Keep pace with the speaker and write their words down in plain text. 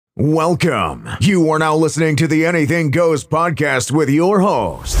Welcome. You are now listening to the Anything Goes podcast with your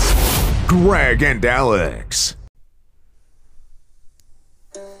hosts, Greg and Alex.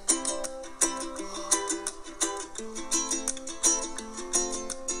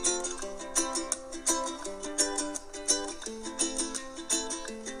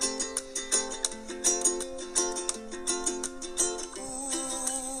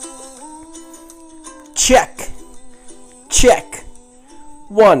 Check.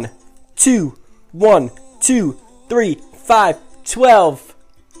 1, 2, 1, 2, 3, 5, 12,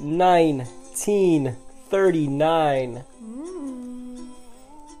 19, 39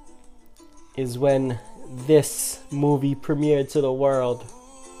 is when this movie premiered to the world.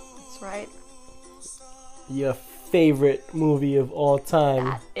 That's right. Your favorite movie of all time.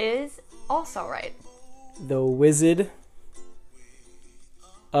 That is also right. The Wizard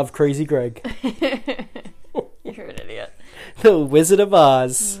of Crazy Greg. You're an idiot. The Wizard of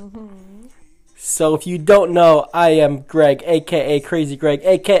Oz. Mm-hmm. So if you don't know, I am Greg, a.k.a. Crazy Greg,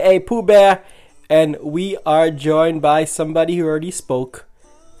 a.k.a. Pooh Bear, and we are joined by somebody who already spoke.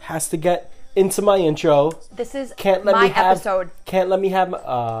 Has to get into my intro. This is my episode. Can't let me have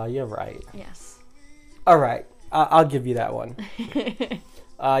my... you're right. Yes. All right. I'll give you that one.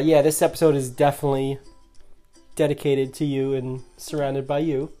 Yeah, this episode is definitely dedicated to you and surrounded by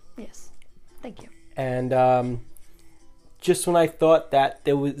you. Yes. Thank you. And just when I thought that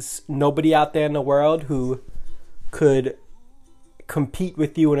there was nobody out there in the world who could compete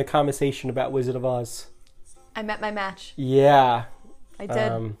with you in a conversation about Wizard of Oz. I met my match. Yeah. I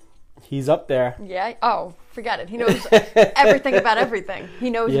did. He's up there. Yeah. Oh, forget it. He knows everything about everything.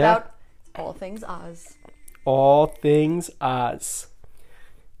 He knows about all things Oz. All things Oz.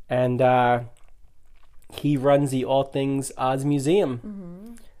 And he runs the All Things Oz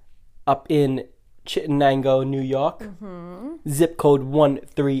Museum up in Chittenango, New York. Zip code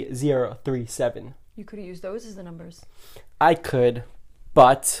 13037. You could have used those as the numbers. I could,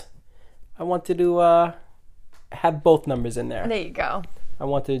 but I wanted to have both numbers in there. There you go. I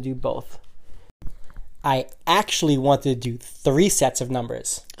wanted to do both. I actually wanted to do 3 sets of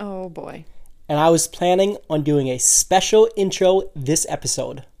numbers. Oh, boy. And I was planning on doing a special intro this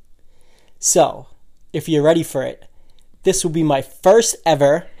episode. So, if you're ready for it, this will be my first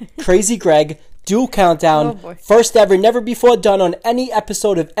ever Crazy Greg dual countdown. Oh boy. First ever, never before done on any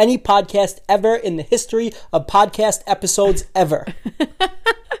episode of any podcast ever in the history of podcast episodes ever.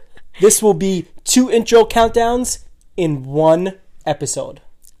 This will be 2 intro countdowns in 1 episode.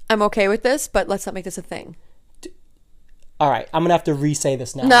 I'm okay with this, but let's not make this a thing. All right, I'm gonna have to re-say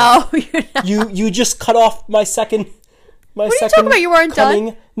this now. No, you're not. You just cut off my second. What are you talking about? You weren't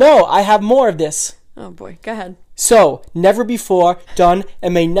done? No, I have more of this. Oh boy, go ahead. So, never before done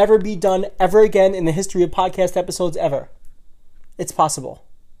and may never be done ever again in the history of podcast episodes ever. It's possible.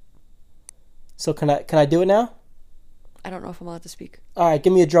 So can I do it now? I don't know if I'm allowed to speak. All right,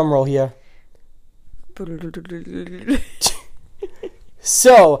 give me a drum roll here.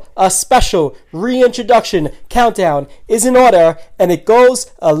 So, a special reintroduction countdown is in order, and it goes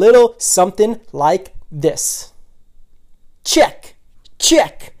a little something like this. Check.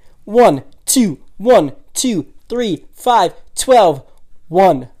 1, 2, 1, 2, 3, 5, 12,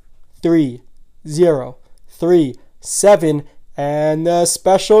 1, 3, 0, 3, 7, and the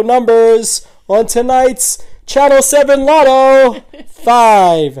special numbers on tonight's Channel 7 Lotto: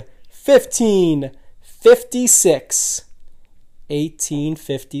 5, 15, 56,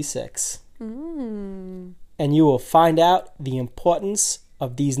 1856. And you will find out the importance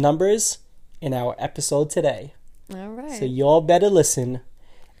of these numbers in our episode today. All right. So y'all better listen.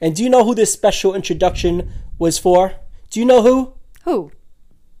 And do you know who this special introduction was for? Do you know who? Who?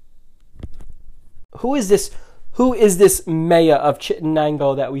 Who is this mayor of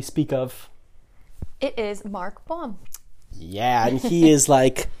Chittenango that we speak of? It is Mark Baum. Yeah, and he is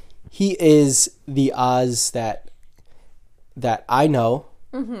the Oz that I know.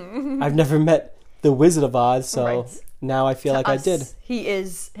 Mm-hmm. I've never met the Wizard of Oz, so now I feel like I did. He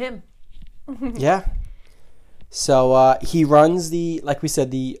is him. Yeah. So he runs like we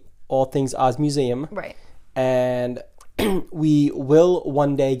said, the All Things Oz Museum. Right. And we will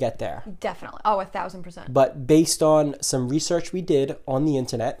one day get there. Definitely. Oh, 1,000%. But based on some research we did on the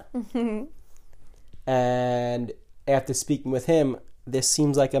internet, and after speaking with him, this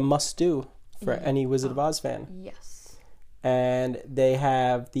seems like a must-do for any Wizard of Oz fan. Yes. And they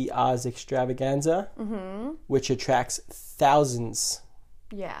have the Oz Extravaganza, which attracts thousands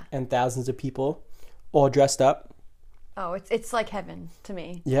and thousands of people, all dressed up. Oh, it's like heaven to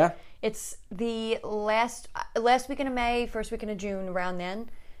me. Yeah. It's the last weekend of May, first weekend of June, around then.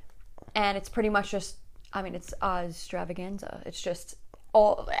 And it's pretty much just, it's Oz Extravaganza. It's just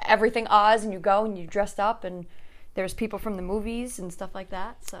everything Oz, and you go and you dressed up, and there's people from the movies and stuff like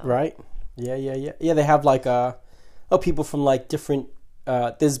that. So Right. Yeah. They have like people from like different.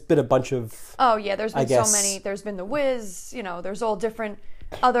 There's been a bunch of. Oh yeah, there's been so many. There's been the Wiz. There's all different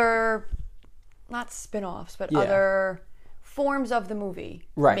other, not spin-offs, but other forms of the movie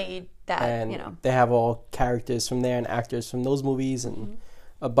made that. And they have all characters from there and actors from those movies and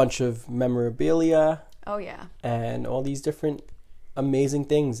a bunch of memorabilia. Oh yeah. And all these different amazing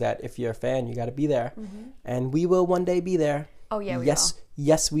things that if you're a fan, you got to be there. And we will one day be there. Oh yeah, we will.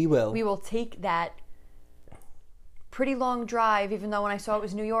 Yes, we will. We will take that pretty long drive, even though when I saw it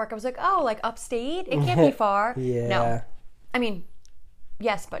was New York, I was like, oh, like upstate? It can't be far. Yeah. No. I mean,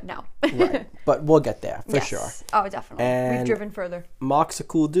 yes, but no. Right. But we'll get there, for sure. Oh, definitely. And we've driven further. Mark's a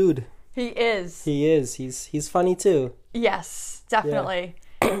cool dude. He is. He's funny too. Yes, definitely.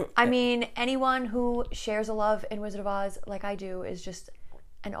 Yeah. I mean, anyone who shares a love in Wizard of Oz like I do is just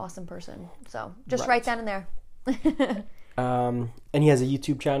an awesome person. So just right down in there. And he has a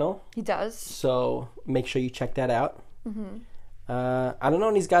YouTube channel. He does. So make sure you check that out. I don't know,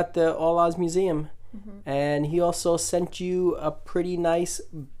 and he's got the All Oz Museum. And he also sent you a pretty nice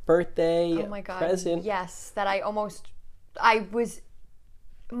birthday present. Yes, that I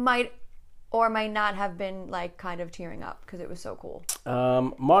might or might not have been like kind of tearing up because it was so cool.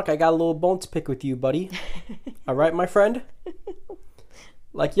 Mark, I got a little bone to pick with you, buddy. All right, my friend?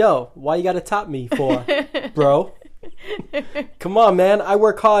 Like, yo, why you gotta top me for, bro? Come on, man. I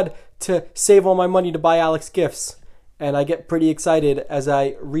work hard to save all my money to buy Alex gifts. And I get pretty excited as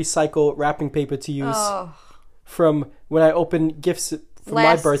I recycle wrapping paper to use from when I open gifts for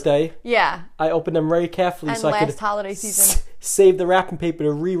my birthday. Yeah. I open them very carefully and so I could holiday season. Save the wrapping paper to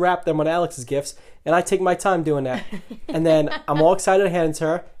rewrap them on Alex's gifts. And I take my time doing that. And then I'm all excited to hand it to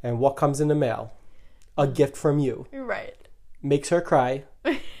her. And what comes in the mail? A gift from you. Right. Makes her cry.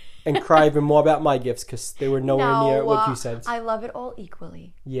 And cry even more about my gifts because they were nowhere near what you said. I love it all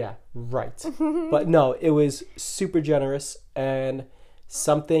equally. Yeah, right. But no, it was super generous and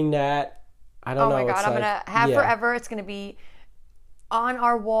something that, I don't know. Oh my God, I'm going to have forever. It's going to be on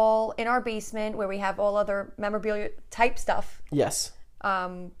our wall in our basement where we have all other memorabilia type stuff. Yes.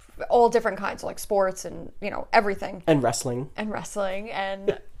 All different kinds, like sports and, everything. And wrestling.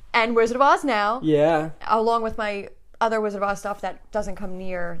 And Wizard of Oz now. Yeah. Along with my other Wizard of Oz stuff that doesn't come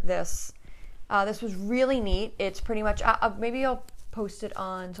near this. This was really neat. It's pretty much, maybe I'll post it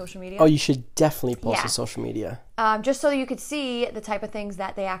on social media. Oh, you should definitely post on social media. Just so you could see the type of things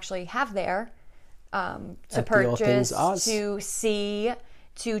that they actually have there to At purchase, to see,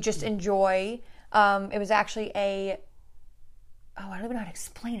 to just enjoy. It was actually I don't even know how to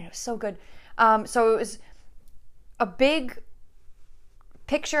explain it. It was so good. So it was a big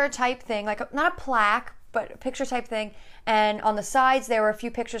picture type thing, like not a plaque, but a picture type thing. And on the sides, there were a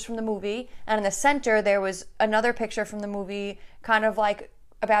few pictures from the movie. And in the center, there was another picture from the movie, kind of like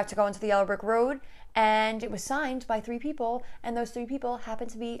about to go into the Yellow Brick Road. And it was signed by 3 people. And those 3 people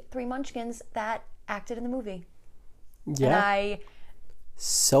happened to be 3 Munchkins that acted in the movie. Yeah. And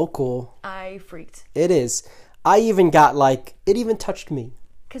so cool. I freaked. It is. I even got it even touched me.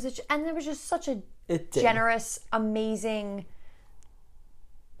 And there was just such a generous, amazing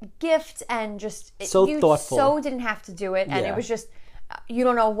gift, and just you thoughtful. So didn't have to do it, and it was just, you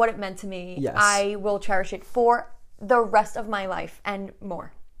don't know what it meant to me. Yes. I will cherish it for the rest of my life and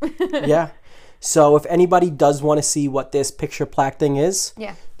more. Yeah. So if anybody does want to see what this picture plaque thing is,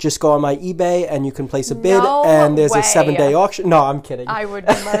 just go on my eBay and you can place a bid, and there's a 7-day auction. No, I'm kidding. I would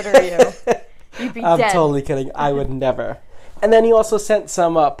murder you. You'd be dead. I'm totally kidding. I would never. And then he also sent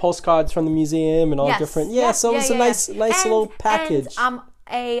some postcards from the museum and all different. Yeah, so it was a nice little package. And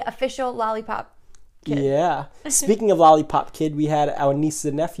a official Lollipop Kid. Yeah. Speaking of Lollipop Kid, we had our nieces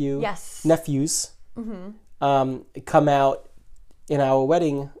and nephews come out in our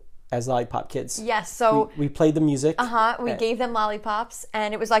wedding as Lollipop Kids. Yes, so we played the music. We gave them lollipops,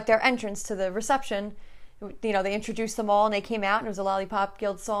 and it was like their entrance to the reception. They introduced them all, and they came out, and it was a Lollipop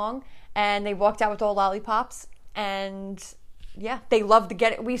Guild song, and they walked out with all lollipops, and they loved to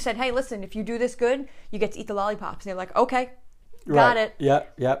get it. We said, hey, listen, if you do this good, you get to eat the lollipops. And they're like, okay. Got it.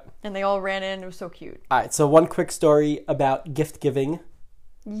 Yep. And they all ran in. It was so cute. All right, so one quick story about gift giving,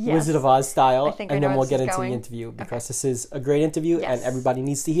 Wizard of Oz style, and then we'll get into the interview because this is a great interview and everybody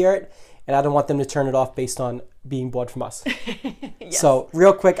needs to hear it, and I don't want them to turn it off based on being bored from us. So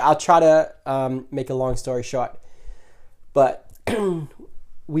real quick, I'll try to make a long story short, but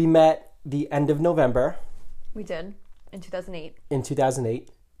we met the end of November. We did, in 2008. In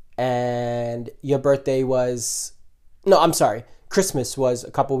 2008, and your birthday was... No, I'm sorry. Christmas was a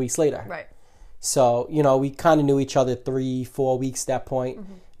couple weeks later. Right. So, we kind of knew each other 3-4 weeks at that point.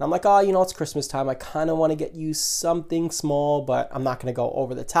 And I'm like, oh, it's Christmas time. I kind of want to get you something small, but I'm not going to go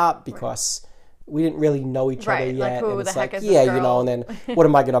over the top because we didn't really know each other yet. Like, who and it's the heck like, is this girl? and then what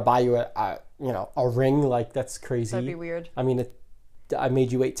am I going to buy you a ring? Like, that's crazy. That'd be weird. I mean, I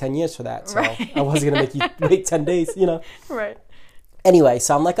made you wait 10 years for that, so I wasn't going to make you wait 10 days, Right. Anyway,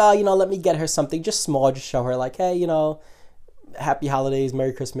 so I'm like, oh, let me get her something just small, just show her like, hey, happy holidays,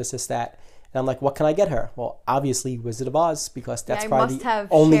 Merry Christmas, this, that. And I'm like, what can I get her? Well, obviously Wizard of Oz, because that's probably the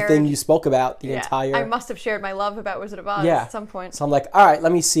only thing you spoke about the entire... I must have shared my love about Wizard of Oz at some point. So I'm like, all right,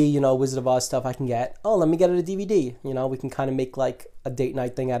 let me see, Wizard of Oz stuff I can get. Oh, let me get it a DVD. We can kind of make like a date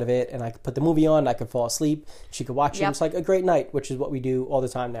night thing out of it, and I could put the movie on, I could fall asleep, she could watch it. It's like a great night, which is what we do all the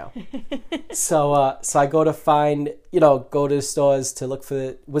time now. So I go to find, go to the stores to look for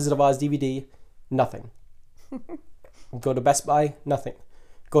the Wizard of Oz DVD, nothing. Go to Best Buy, nothing.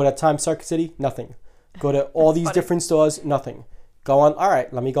 Go to Times Circuit City, nothing. Go to all these different stores, nothing. All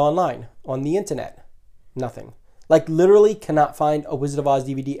right, let me go online. On the internet, nothing. Like, literally cannot find a Wizard of Oz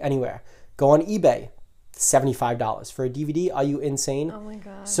DVD anywhere. Go on eBay, $75 for a DVD. Are you insane? Oh my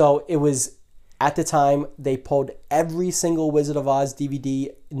God. So it was, at the time, they pulled every single Wizard of Oz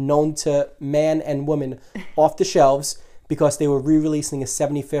DVD known to man and woman off the shelves because they were re-releasing a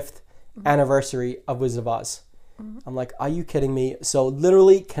 75th anniversary of Wizard of Oz. I'm like, are you kidding me? So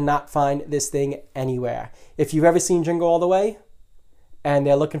literally cannot find this thing anywhere. If you've ever seen Jingle All the Way and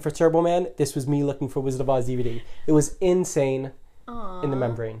they're looking for Turbo Man, this was me looking for Wizard of Oz DVD. It was insane in the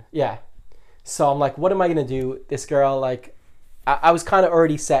membrane. Yeah. So I'm like, what am I going to do? This girl, like, I was kind of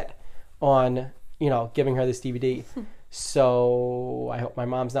already set on, giving her this DVD. So I hope my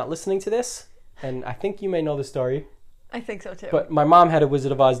mom's not listening to this. And I think you may know the story. I think so too. But my mom had a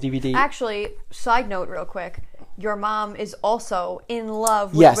Wizard of Oz DVD. Actually, side note real quick. Your mom is also in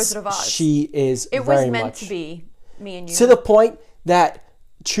love with Wizard of Oz. Yes, she is It very was meant much. to be me and you. To the point that,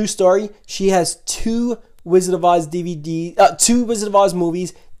 true story, she has 2 Wizard of Oz DVD, 2 Wizard of Oz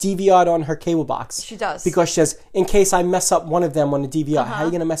movies DVR'd on her cable box. She does. Because she says, in case I mess up one of them on the DVR, how are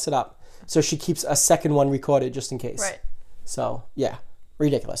you going to mess it up? So she keeps a second one recorded just in case. Right. So, yeah,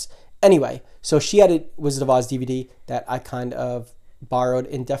 ridiculous. Anyway, so she had a Wizard of Oz DVD that I kind of borrowed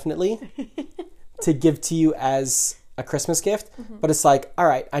indefinitely to give to you as a Christmas gift. But it's like, all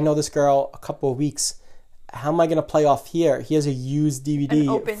right, I know this girl a couple of weeks. How am I going to play off here? Here's a used DVD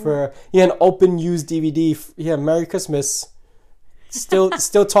an open used DVD. Merry Christmas. Still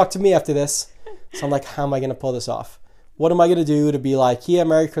talk to me after this. So I'm like, how am I going to pull this off? What am I going to do to be like,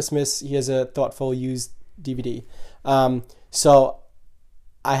 Merry Christmas. Here's a thoughtful used DVD. So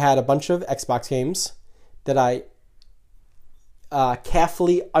I had a bunch of Xbox games that I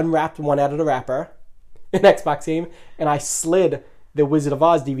carefully unwrapped one out of the wrapper, an Xbox game, and I slid the Wizard of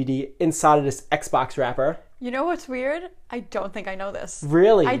Oz DVD inside of this Xbox wrapper. You know what's weird? I don't think I know this.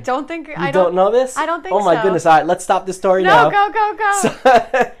 Really? I don't think... You don't know this? I don't think so. Oh my goodness. All right, let's stop the story now. No,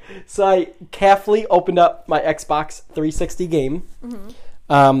 go. So I carefully opened up my Xbox 360 game,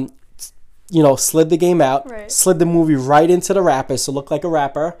 slid the game out, slid the movie right into the wrapper so it looked like a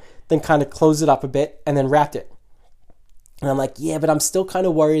wrapper, then kind of closed it up a bit, and then wrapped it. And I'm like, yeah, but I'm still kind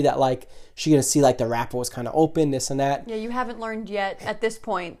of worried that, like, she's going to see, like, the wrapper was kind of open, this and that. Yeah, you haven't learned yet at this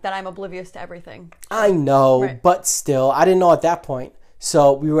point that I'm oblivious to everything. I know, but still, I didn't know at that point.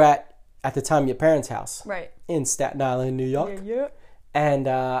 So we were at the time, your parents' house. Right. In Staten Island, New York. Yeah. And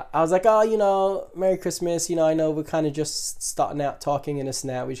I was like, oh, Merry Christmas. I know we're kind of just starting out talking and this and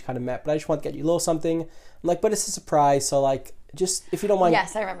that. We just kind of met, but I just want to get you a little something. I'm like, but it's a surprise. So, like, just, if you don't mind.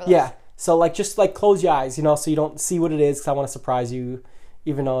 Yes, I remember this. Yeah. So, like, just, like, close your eyes, so you don't see what it is, because I want to surprise you,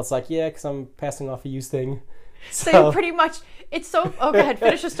 even though it's like, because I'm passing off a used thing. So you pretty much, it's so, go ahead,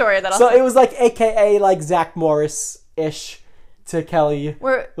 finish the story. So it was, like, AKA, like, Zach Morris-ish to Kelly.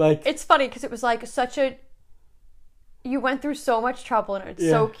 Where, like, it's funny, because it was, like, you went through so much trouble, and it's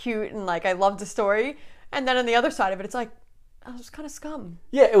so cute, and, like, I loved the story. And then on the other side of it, it's like, I was kind of scum.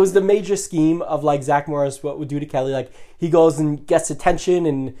 Yeah, it was the major scheme of, like, Zach Morris, what would do to Kelly. Like, he goes and gets attention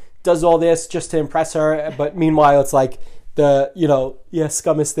and does all this just to impress her, but meanwhile it's like the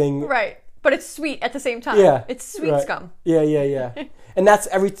scummest thing. Right, but it's sweet at the same time. Yeah, it's sweet scum. Yeah. And that's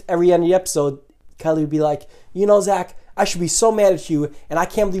every end of the episode, Kelly would be like, Zach, I should be so mad at you, and I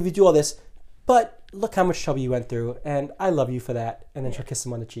can't believe you do all this, but look how much trouble you went through, and I love you for that. And then she'll kiss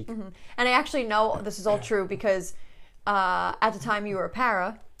him on the cheek. Mm-hmm. And I actually know this is all true because at the time you were a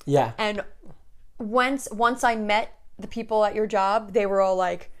para. Yeah. And once I met the people at your job, they were all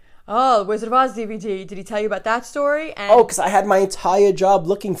like, oh, Wizard of Oz DVD. Did he tell you about that story? And Oh, because I had my entire job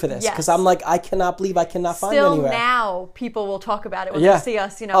looking for this. Because Yes. I'm like, I cannot believe I cannot find it still anywhere. now, people will talk about it when Yeah. they see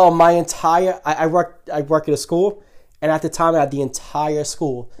us, Oh, my entire... I work at a school, and at the time I had the entire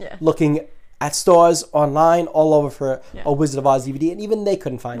school Yeah. looking at stores, online, all over for a Wizard of Oz DVD, and even they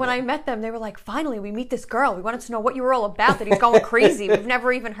couldn't find When it. I met them, they were like, finally, we meet this girl. We wanted to know what you were all about, that he's going crazy. We've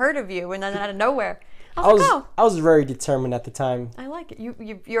never even heard of you. And then out of nowhere, I was like, oh, I was very determined at the time. I like it.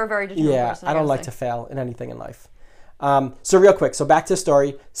 You're a very determined Yeah, person. I don't gotta like say. to fail in anything in life. So real quick, so back to the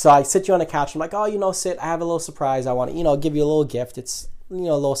story. So I sit you on the couch. I'm like, oh, Sid, I have a little surprise. I want to, give you a little gift. It's, a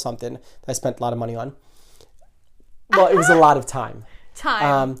little something that I spent a lot of money on. Well, it was a lot of time.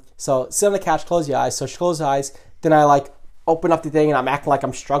 So sit on the couch, close your eyes. So she closed her eyes. Then I open up the thing and I'm acting like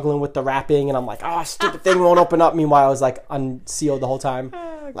I'm struggling with the wrapping and I'm like, oh, stupid thing won't open up. Meanwhile, I was unsealed the whole time.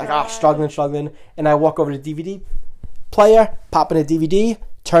 Struggling. And I walk over to the DVD player, pop in a DVD,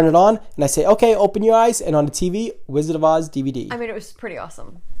 turn it on, and I say, okay, open your eyes. And on the TV, Wizard of Oz DVD. I mean, it was pretty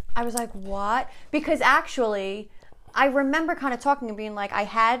awesome. I was like, what? Because actually, I remember kind of talking and being like, I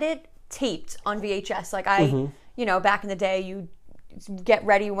had it taped on VHS. Back in the day, you'd get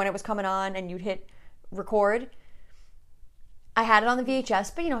ready when it was coming on and you'd hit record. I had it on the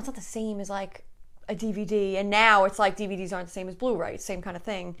VHS, but it's not the same as a DVD. And now it's like DVDs aren't the same as Blu-ray, same kind of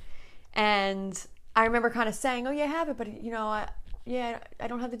thing. And I remember kind of saying, oh yeah, I have it, but I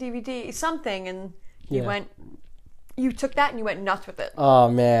don't have the DVD, something. And you took that and you went nuts with it. Oh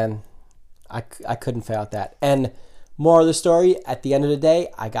man, I couldn't fail at that. And more of the story, at the end of the day,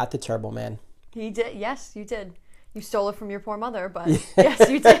 I got the Turbo Man. He did. Yes, you did. You stole it from your poor mother, but yes,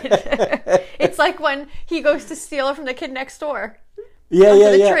 you did. It's like when he goes to steal it from the kid next door.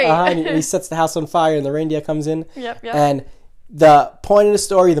 Yeah. Tree. And he sets the house on fire and the reindeer comes in. Yep. And the point of the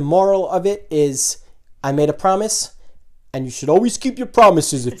story, the moral of it is, I made a promise, and you should always keep your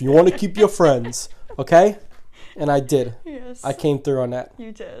promises if you want to keep your friends. Okay? And I did. Yes. I came through on that.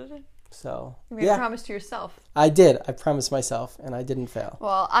 You did. So, You made a promise to yourself. I did. I promised myself, and I didn't fail.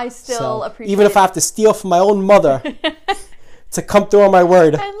 Well, I still appreciate even if I have to steal from my own mother to come through on my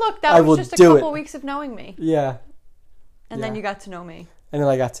word, And look, that I was will just a do couple it. weeks of knowing me. Yeah. And then you got to know me. And then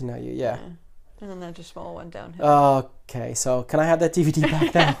I got to know you, yeah. And then that just all went downhill. Okay, so can I have that DVD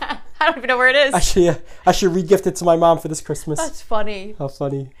back now? I don't even know where it is. I should re-gift it to my mom for this Christmas. That's funny. How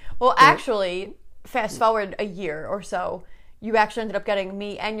funny. Well, actually, fast forward a year or so, you actually ended up getting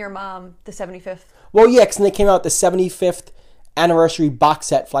me and your mom the 75th. Well, yeah, because they came out the 75th anniversary box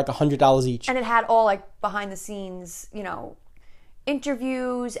set for $100 each. And it had all behind the scenes,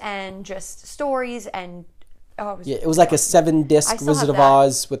 interviews and just stories and it was like a 7-disc I still Wizard have of that.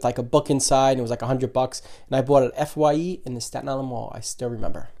 Oz with a book inside, and it was $100. And I bought it at FYE in the Staten Island Mall. I still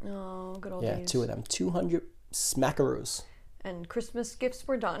remember. Oh, good old Yeah, days. 2 of them. 200 smackaroos. And Christmas gifts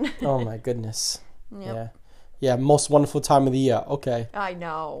were done. Oh my goodness. Yep. Yeah, most wonderful time of the year. Okay. I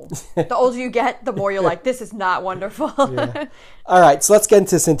know. The older you get, the more you're like, this is not wonderful. All right, so let's get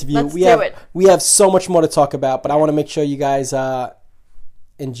into this interview. Let's do it. We have so much more to talk about, but I want to make sure you guys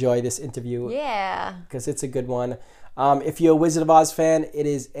enjoy this interview. Yeah. Because it's a good one. If you're a Wizard of Oz fan, it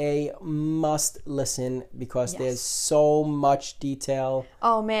is a must listen because there's so much detail.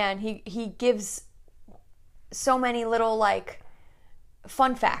 Oh man, he gives so many little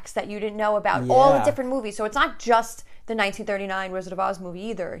fun facts that you didn't know about all the different movies. So it's not just the 1939 Wizard of Oz movie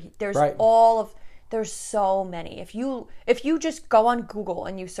either. There's there's so many. If you just go on Google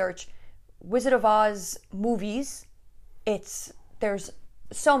and you search Wizard of Oz movies, there's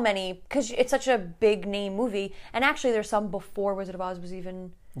so many because it's such a big name movie. And actually there's some before Wizard of Oz was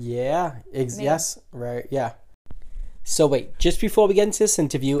even Yes, right, yeah. So wait, just before we get into this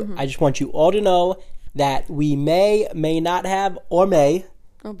interview, I just want you all to know that we may not have, or may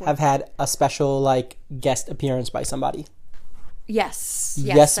have had a special guest appearance by somebody. Yes,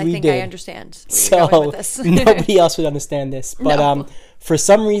 Yes, I we think did. I understand where you're going with this. Nobody else would understand this. But for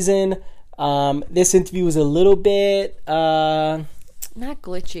some reason, this interview was a little bit Not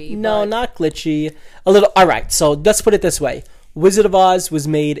glitchy. no, not glitchy. A little. All right, so let's put it this way. Wizard of Oz was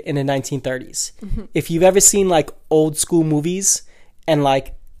made in the 1930s. If you've ever seen old school movies and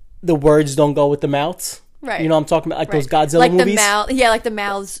the words don't go with the mouths, right? You know what I'm talking about, those Godzilla movies. The mouth, the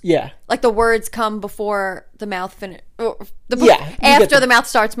mouths. Yeah, the words come before the mouth finish. After the mouth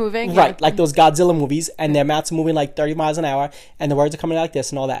starts moving. Right, like those Godzilla movies, and their mouths are moving 30 miles an hour, and the words are coming out like this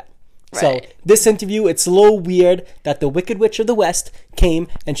and all that. Right. So this interview, it's a little weird that the Wicked Witch of the West came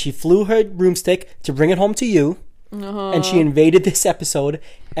and she flew her broomstick to bring it home to you, and she invaded this episode,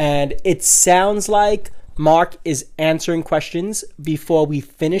 and it sounds like Mark is answering questions before we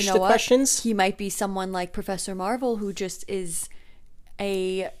finish the questions. He might be someone like Professor Marvel who just is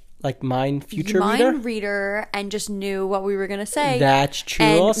a like Mind Future mind Reader. and just knew what we were going to say. That's true.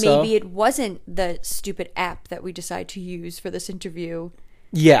 And also, maybe it wasn't the stupid app that we decided to use for this interview.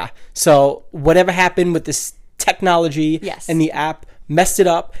 yeah. So whatever happened with this technology Yes. and the app messed it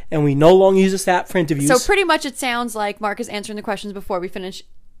up, and we no longer use this app for interviews. So pretty much it sounds like Mark is answering the questions before we finish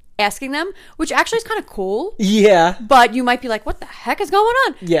asking them, which actually is kind of cool. yeah. But you might be like, what the heck is going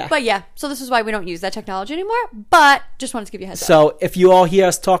on? Yeah. But yeah, so this is why we don't use that technology anymore. But just wanted to give you a heads up. So if you all hear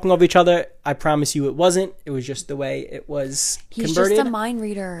us talking over each other, I promise you it wasn't. It was just the way it was He's converted. just a mind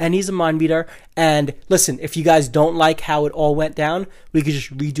reader. And he's a mind reader. And listen, if you guys don't like how it all went down, we could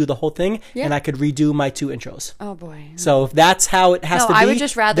just redo the whole thing, and I could redo my 2 intros. Oh boy. So if that's how it has to be, I would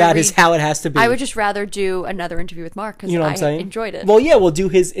just rather that is how it has to be. I would just rather do another interview with Mark because You know what I I'm saying? enjoyed it. Well, yeah, we'll do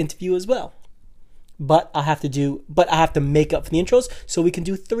his interview as well. But I have to make up for the intros, so we can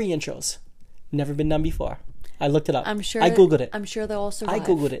do 3 intros. Never been done before. I looked it up. I'm sure I googled it. I'm sure they'll all survive. I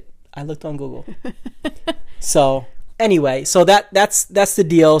googled it. I looked on Google. So anyway, so that's the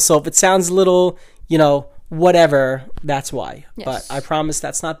deal. So if it sounds a little, whatever, that's why. Yes. But I promise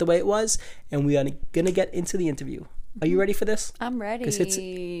that's not the way it was, and we are gonna get into the interview. Are you ready for this? I'm ready. 'Cause it's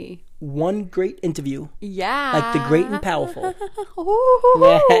one great interview, yeah. like the great and powerful.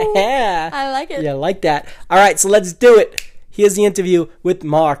 Ooh, Yeah, I like it. yeah, like that. All right, so let's do it. Here's the interview with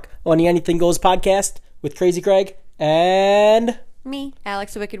Mark on the Anything Goes podcast with Crazy Craig, and Me,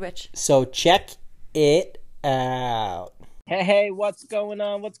 Alex the Wicked Witch. so check it out. Hey, what's going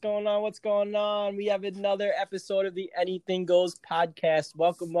on? What's going on? What's going on? We have another episode of the Anything Goes podcast.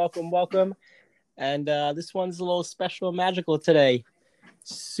 Welcome, welcome, welcome. And this one's a little special and magical today.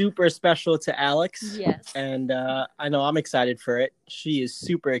 Super special to Alex. Yes. And I know I'm excited for it. She is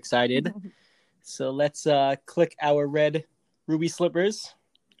super excited. So let's click our red ruby slippers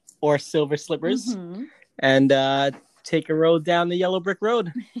or silver slippers and take a road down the yellow brick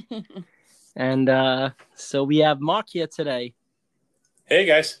road. And so we have Mark here today. Hey,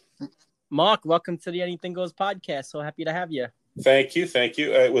 guys. Mark, welcome to the Anything Goes podcast. So happy to have you. Thank you.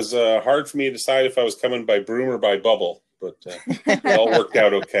 It was hard for me to decide if I was coming by broom or by bubble, but it all worked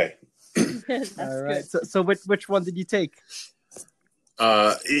out okay. All right. So which one did you take?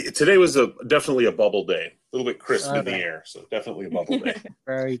 Today was definitely a bubble day. A little bit crisp in the Okay. air, so definitely a bubble day.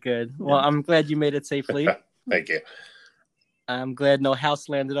 Very good. Well, I'm glad you made it safely. Thank you. I'm glad no house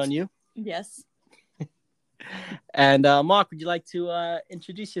landed on you. Yes. And Mark, would you like to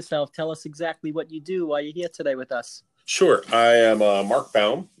introduce yourself? Tell us exactly what you do while you're here today with us. Sure. I am Mark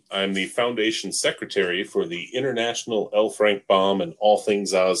Baum. I'm the foundation secretary for the International L. Frank Baum and All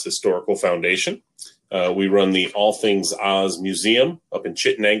Things Oz Historical Foundation. We run the All Things Oz Museum up in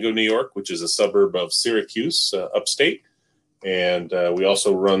Chittenango, New York, which is a suburb of Syracuse, upstate. And we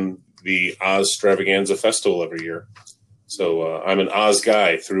also run the Oz Stravaganza Festival every year. So I'm an Oz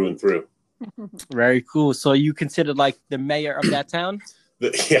guy through and through. Very cool. So you considered like the mayor of that town?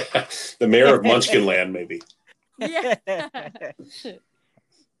 The mayor of Munchkinland, maybe. Yeah.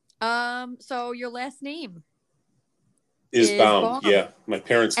 So your last name Is Baum. Baum. Yeah, my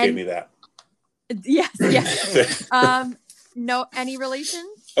parents gave And- me that. Yes. No, any relation?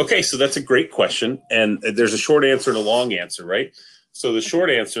 Okay, so that's a great question. And there's a short answer and a long answer, right? So the short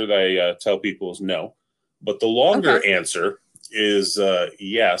answer that I tell people is no. But the longer answer is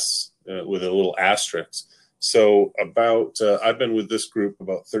yes, with a little asterisk. So I've been with this group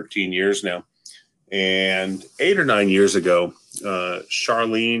about 13 years now. And 8 or 9 years ago,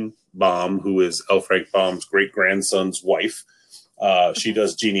 Charlene Baum, who is L. Frank Baum's great-grandson's wife, she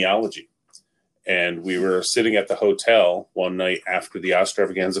does genealogy. And we were sitting at the hotel one night after the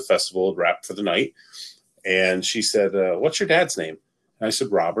Ostravaganza Festival had wrapped for the night. And she said, what's your dad's name? And I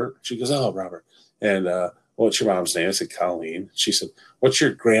said, Robert. She goes, oh, Robert. And what's your mom's name? I said, Colleen. She said, what's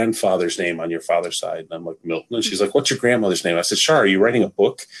your grandfather's name on your father's side? And I'm like, Milton. And she's like, what's your grandmother's name? I said, Char, are you writing a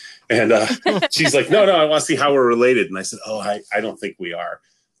book? And she's like, no, I want to see how we're related. And I said, oh, I don't think we are.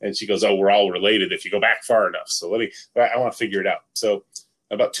 And she goes, oh, we're all related if you go back far enough. So I want to figure it out. So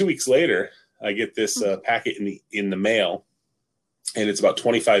about 2 weeks later, I get this packet in the mail, and it's about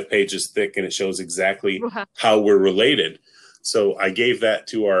 25 pages thick, and it shows exactly how we're related. So I gave that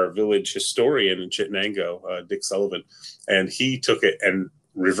to our village historian in Chittenango, Dick Sullivan, and he took it and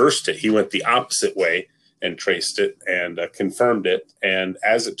reversed it. He went the opposite way and traced it and confirmed it. And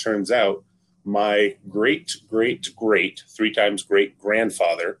as it turns out, my great, 3 times great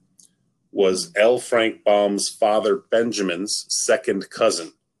grandfather was L. Frank Baum's father Benjamin's second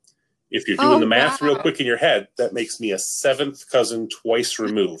cousin. If you're doing the math real quick in your head, that makes me a 7th cousin twice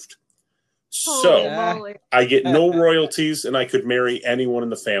removed. So I get no royalties, and I could marry anyone in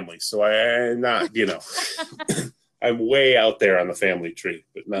the family. So I'm not, I'm way out there on the family tree,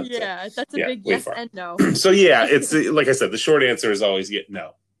 but not. Yeah, that's a yeah, big way yes far. and no. So yeah, it's like I said, the short answer is always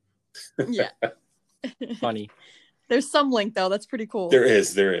no. Yeah. Funny. There's some link though. That's pretty cool. There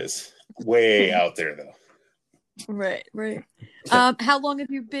is way out there though. Right. How long have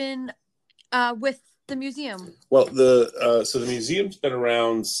you been with the museum? Well, the museum's been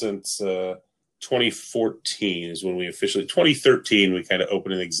around since 2014 is when we officially. 2013 we kind of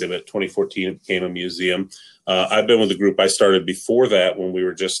opened an exhibit. 2014 it became a museum. I've been with the group. I started before that when we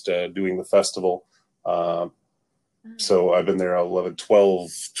were just doing the festival. So I've been there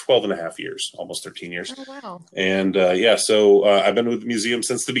 12 and a half years, almost 13 years. Oh, wow. And so I've been with the museum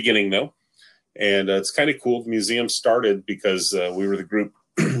since the beginning though. And it's kind of cool. The museum started because we were the group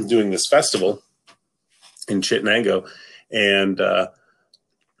doing this festival in Chittenango, and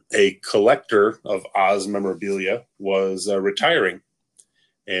a collector of Oz memorabilia was retiring.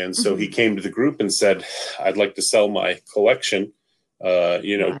 And so he came to the group and said, I'd like to sell my collection,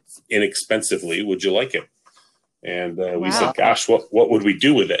 inexpensively. Would you like it? And we said, gosh, what would we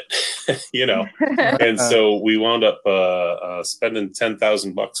do with it? And so we wound up spending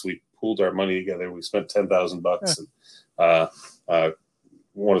 $10,000. We pooled our money together. We spent $10,000, and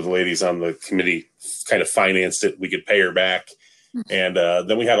one of the ladies on the committee kind of financed it. We could pay her back. And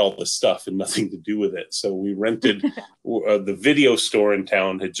then we had all this stuff and nothing to do with it. So we rented the video store in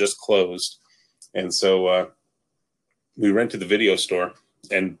town had just closed. And so we rented the video store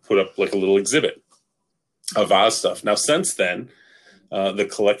and put up like a little exhibit of Oz stuff. Now, since then, the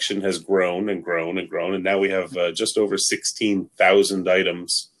collection has grown and grown and grown. And now we have just over 16,000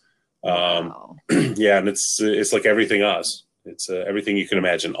 items. Wow. Yeah. And it's like everything Oz. It's everything you can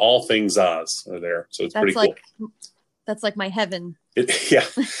imagine. All things Oz are there. So it's pretty cool. That's like my heaven. Yeah.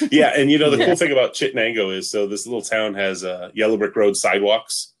 And the cool thing about Chittenango is, so this little town has yellow brick road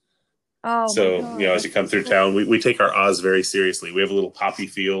sidewalks. Oh, so, as you come through town, we take our Oz very seriously. We have a little poppy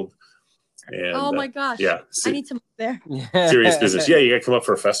field. And, oh my gosh. Yeah. I need to move there. Serious business. Yeah. You got to come up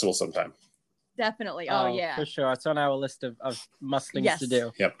for a festival sometime. Definitely. Oh yeah. For sure. It's on our list of must things to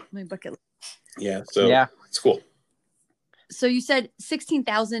do. Yep. My bucket list. Yeah. So yeah, it's cool. So you said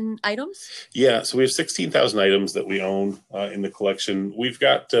 16,000 items? Yeah. So we have 16,000 items that we own in the collection. We've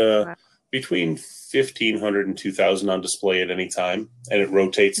got between 1,500 and 2,000 on display at any time. And it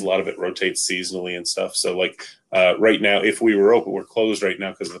rotates. A lot of it rotates seasonally and stuff. So like right now, if we were open, we're closed right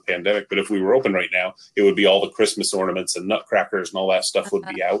now because of the pandemic. But if we were open right now, it would be all the Christmas ornaments and nutcrackers and all that stuff would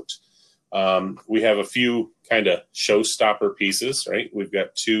be out. We have a few kind of showstopper pieces, right? We've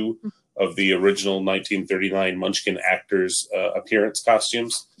got two of the original 1939 Munchkin actors' appearance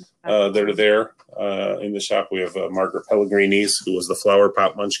costumes that are there in the shop. We have Margaret Pellegrini's, who was the Flower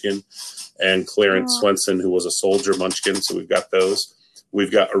Pot Munchkin, and Clarence Swenson, who was a soldier Munchkin. So we've got those.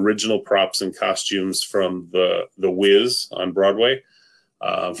 We've got original props and costumes from the Wiz on Broadway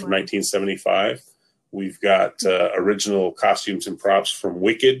from 1975. We've got original costumes and props from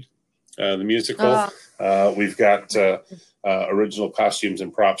Wicked, the musical. We've got original costumes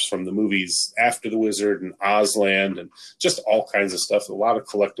and props from the movies After the Wizard and Ozland, and just all kinds of stuff. A lot of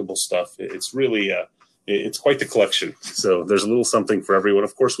collectible stuff. It's really it's quite the collection. So there's a little something for everyone.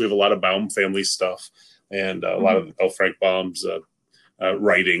 Of course, we have a lot of Baum family stuff and a lot of L. Frank Baum's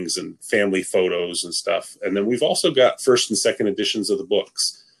writings and family photos and stuff. And then we've also got first and second editions of the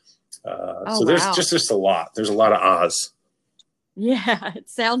books. So there's just a lot. There's a lot of Oz. Yeah, it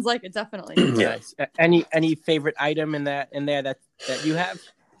sounds like it, definitely. Nice. Any favorite item in there that you have?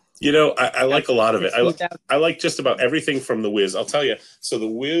 I like a lot of it. I like just about everything from the Wiz. I'll tell you. So the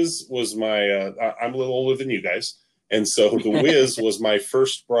Wiz was my. I'm a little older than you guys, and so the Wiz was my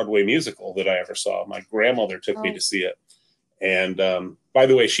first Broadway musical that I ever saw. My grandmother took me to see it, and by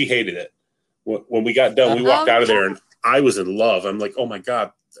the way, she hated it. When we got done, we walked out of there, and I was in love. I'm like, oh my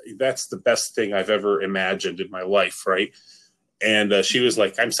God, that's the best thing I've ever imagined in my life, right? And she was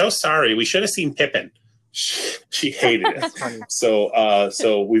like, I'm so sorry. We should have seen Pippin. She hated it.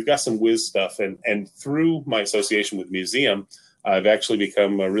 So we've got some Wiz stuff. And through my association with Museum, I've actually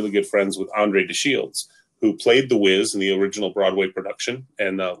become really good friends with Andre DeShields, who played the Wiz in the original Broadway production.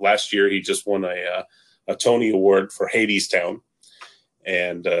 And last year, he just won a Tony Award for Hadestown.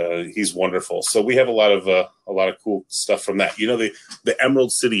 And he's wonderful. So we have a lot of cool stuff from that. The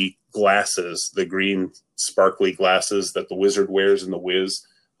Emerald City glasses, the green sparkly glasses that the Wizard wears in the Wiz.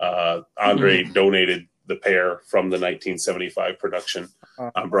 Andre donated the pair from the 1975 production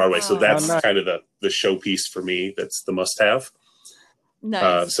on Broadway. So that's kind of the showpiece for me. That's the must-have.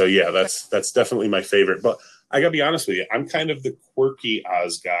 Nice. So yeah, that's definitely my favorite. But I gotta be honest with you, I'm kind of the quirky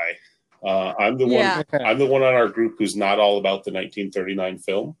Oz guy. I'm the one on our group who's not all about the 1939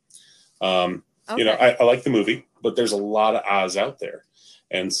 film. You know, I like the movie, but there's a lot of Oz out there.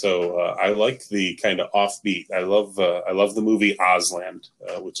 And so I like the kind of offbeat. I love the movie Ozland,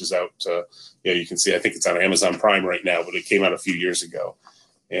 which is out. You can see. I think it's on Amazon Prime right now, but it came out a few years ago.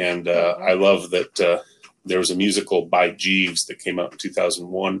 And I love that there was a musical by Jeeves that came out in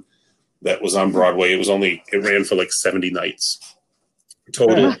 2001 that was on Broadway. It ran for like 70 nights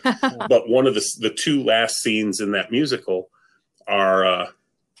total. But one of the two last scenes in that musical are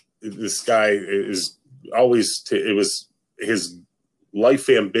this guy is always it was his life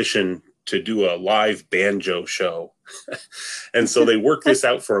ambition to do a live banjo show. And so they work this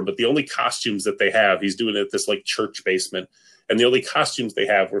out for him, but the only costumes that they have, he's doing it at this like church basement, and the only costumes they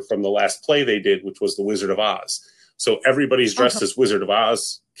have were from the last play they did, which was The Wizard of Oz. So everybody's dressed as Wizard of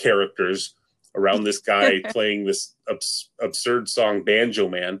Oz characters around this guy playing this absurd song Banjo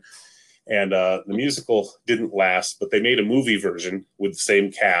Man. And the musical didn't last, but they made a movie version with the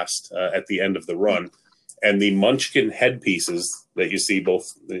same cast at the end of the run. And the Munchkin headpieces that you see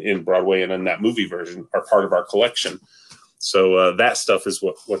both in Broadway and in that movie version are part of our collection. So that stuff is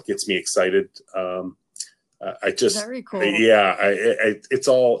what gets me excited. I just, very cool. Yeah, it's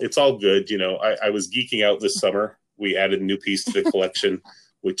all good. You know, I was geeking out this summer. We added a new piece to the collection,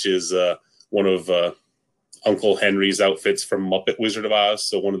 which is one of Uncle Henry's outfits from Muppet Wizard of Oz.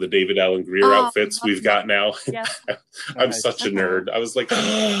 So one of the David Allen Greer outfits we've got now. Yeah. I'm such a nerd. I was like,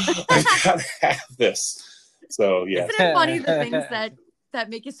 I gotta have this. So yeah. Isn't it funny the things that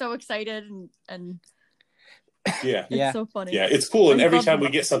make you so excited and yeah, it's so funny. Yeah, it's cool. And every time we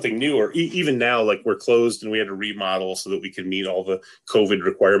get something new, or even now, like we're closed and we had to remodel so that we can meet all the COVID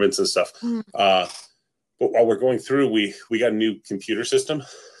requirements and stuff. But while we're going through, we got a new computer system.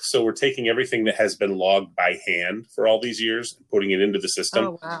 So we're taking everything that has been logged by hand for all these years and putting it into the system.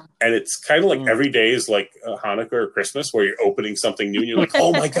 Oh, wow. And it's kind of like every day is like Hanukkah or Christmas, where you're opening something new and you're like,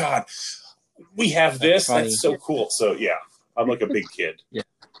 oh my God, we have this. That's so cool. So yeah, I'm like a big kid. Yeah.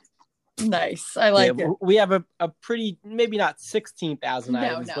 Nice. I like it. We have a pretty, maybe not 16,000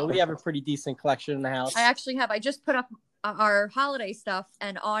 items, but we have a pretty decent collection in the house. I just put up our holiday stuff,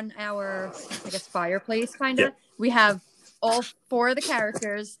 and on our, I guess, fireplace kind of, we have all 4 of the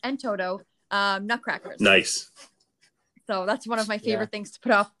characters and Toto nutcrackers. Nice. So that's one of my favorite things to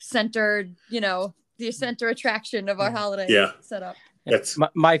put up, centered, the center attraction of our holiday setup. That's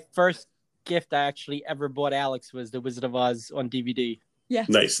my first gift I actually ever bought Alex was The Wizard of Oz on DVD. Yeah.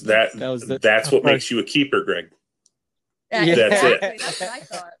 Nice. That's what makes you a keeper, Greg. Yeah, that's it. That's what I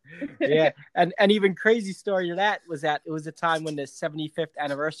thought. Yeah, and even crazy story to that was that it was a time when the 75th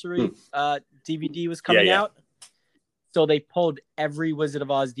anniversary DVD was coming out. So they pulled every Wizard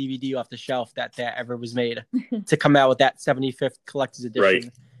of Oz DVD off the shelf that ever was made to come out with that 75th collector's edition. Right.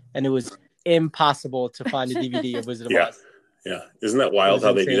 And it was impossible to find a DVD of Wizard of Oz. Yeah. Isn't that wild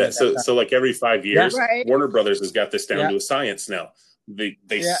how they do that? So like every 5 years, Warner Brothers has got this down to a science now. They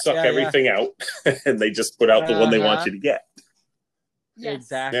suck everything out and they just put out the one they want you to get. Yes.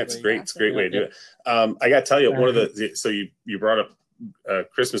 Exactly. Yeah, it's great. It's a great way to do it. I got to tell you, one of the, so you brought up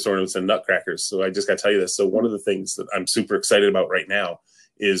Christmas ornaments and nutcrackers. So I just got to tell you this. So one of the things that I'm super excited about right now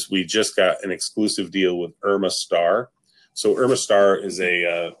is we just got an exclusive deal with Irma Star. So Irma Star is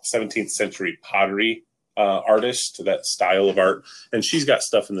a 17th century pottery artist, that style of art. And she's got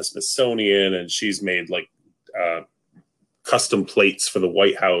stuff in the Smithsonian, and she's made like custom plates for the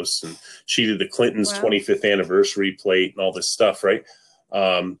White House, and she did the Clintons' 25th anniversary plate and all this stuff, right?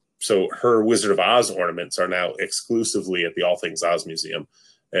 So her Wizard of Oz ornaments are now exclusively at the All Things Oz Museum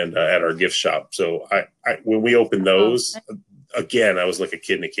and at our gift shop. So I when we opened those, again, I was like a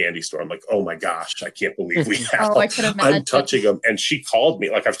kid in a candy store. I'm like, oh my gosh, I can't believe we have I could imagine. I'm touching them. And she called me,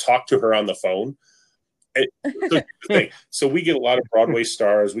 like I've talked to her on the phone. So we get a lot of Broadway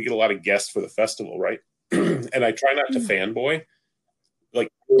stars. We get a lot of guests for the festival, right? And I try not to fanboy,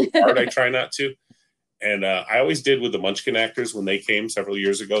 like hard. I try not to, and I always did with the Munchkin actors when they came several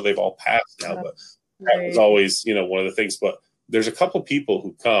years ago. They've all passed now, but that was always, one of the things. But there's a couple people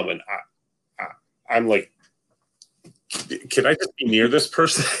who come, and I'm like, can I just be near this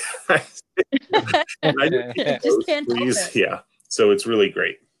person? Just can't please, So it's really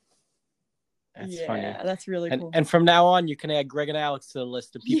great. That's funny. That's really cool. And from now on, you can add Greg and Alex to the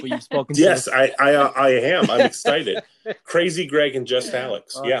list of people you've spoken to. Yes, I am. I'm excited. Crazy Greg and just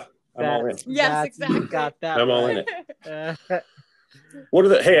Alex. I'm all in. Yes, exactly. Got that. I'm all in it. What are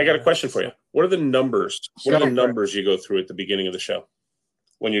the? Hey, I got a question for you. What are the numbers? What are the numbers you go through at the beginning of the show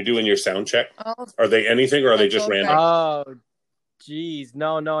when you're doing your sound check? Are they anything, or are they just random? Oh, geez,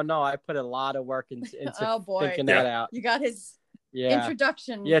 no. I put a lot of work into thinking that out. You got his Yeah.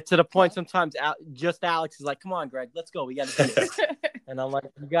 introduction. Yeah, to the point sometimes just Alex is like, come on, Greg, let's go. We got to do this. And I'm like,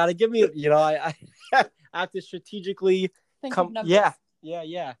 you got to give me, I have to strategically Think come. of numbers.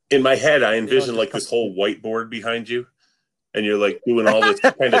 Yeah. In my head, I envision just like this whole whiteboard behind you, and you're like doing all this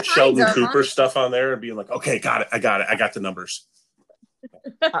kind of Sheldon Cooper stuff on there, and being like, "Okay, got it. I got the numbers."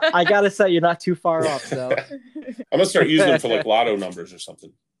 I got to say, you're not too far off. So I'm gonna start using them for like lotto numbers or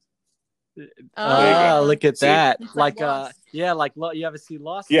something. look at See? that. It's Like Lost. you ever see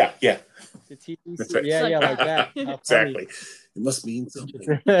Lost? Yeah, The TV That's right. Yeah, like that. How exactly. It must mean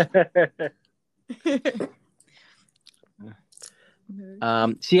something.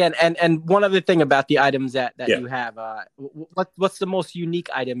 funny. See, and one other thing about the items that Yeah. you have, what's the most unique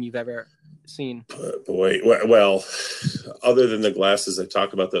item you've ever seen? Boy, well, other than the glasses, I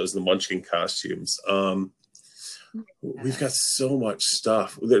talked about those, the Munchkin costumes. We've got so much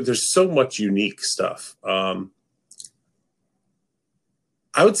stuff. There's so much unique stuff.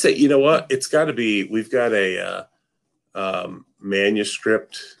 I would say, you know what? It's got to be. We've got a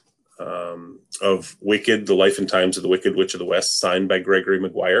manuscript of Wicked: The Life and Times of the Wicked Witch of the West, signed by Gregory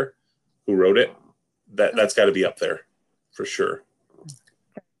Maguire, who wrote it. That's got to be up there for sure.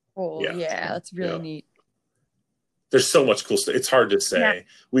 Cool. Yeah, that's really neat. There's so much cool stuff. It's hard to say. Yeah.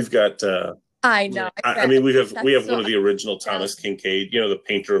 We've got. I know. I mean, we have one so- of the original Thomas Kincaid. The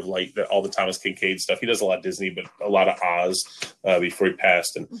painter of light. All the Thomas Kincaid stuff. He does a lot of Disney, but a lot of Oz before he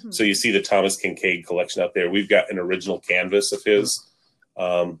passed. And so you see the Thomas Kincaid collection out there. We've got an original canvas of his,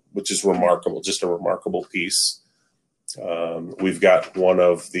 which is remarkable. Just a remarkable piece. We've got one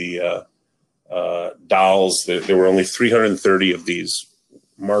of the dolls. There were only 330 of these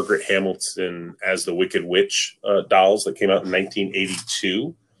Margaret Hamilton as the Wicked Witch dolls that came out in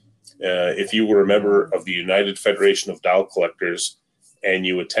 1982. If you were a member of the United Federation of Doll Collectors and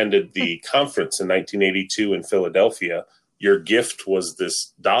you attended the conference in 1982 in Philadelphia, your gift was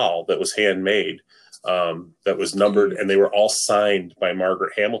this doll that was handmade, that was numbered, and they were all signed by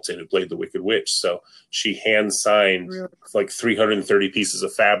Margaret Hamilton, who played the Wicked Witch. So she hand signed like 330 pieces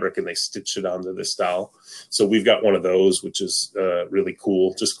of fabric, and they stitched it onto this doll. So we've got one of those, which is really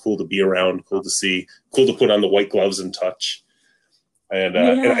cool. Just cool to be around, cool to see, cool to put on the white gloves and touch. And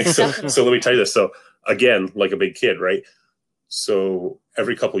so let me tell you this. So again, like a big kid, right? So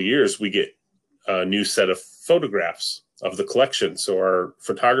every couple of years we get a new set of photographs of the collection. So our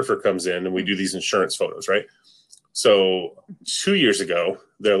photographer comes in and we do these insurance photos, right? So 2 years ago,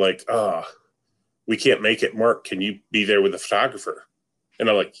 they're like, we can't make it. Mark, can you be there with the photographer? And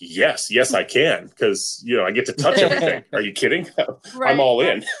I'm like, yes, I can. Because, I get to touch everything. Are you kidding? Right. I'm all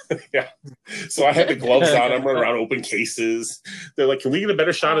in. Yeah. So I had the gloves on. I'm running around open cases. They're like, can we get a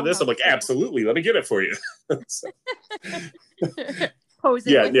better shot of this? I'm like, absolutely. Let me get it for you.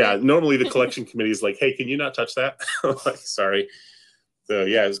 Posing with it. Normally the collection committee is like, hey, can you not touch that? I'm like, sorry. So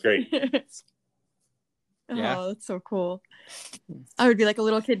yeah, it was great. Yeah. Oh, that's so cool. I would be like a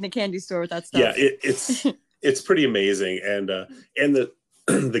little kid in a candy store with that stuff. Yeah, it's pretty amazing. And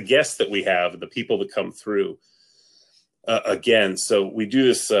the guests that we have, the people that come through, again, so we do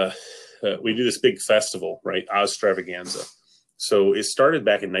this big festival, right? Ozstravaganza. So it started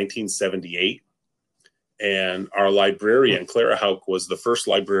back in 1978. And our librarian, Clara Hauk, was the first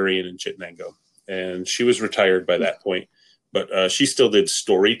librarian in Chittenango. And she was retired by that point. But she still did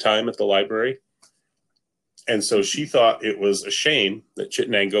story time at the library. And so she thought it was a shame that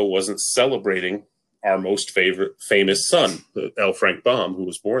Chittenango wasn't celebrating our most famous son, L. Frank Baum, who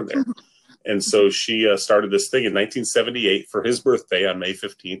was born there. And so she started this thing in 1978 for his birthday on May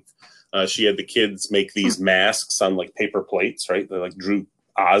 15th. She had the kids make these masks on like paper plates, right? They like drew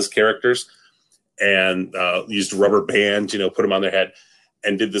Oz characters and used rubber bands, put them on their head,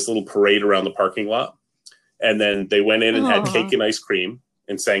 and did this little parade around the parking lot. And then they went in and had cake and ice cream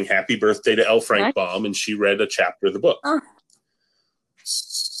and sang happy birthday to L. Frank Baum, and she read a chapter of the book.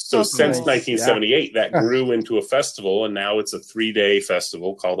 So since 1978, that grew into a festival, and now it's a 3-day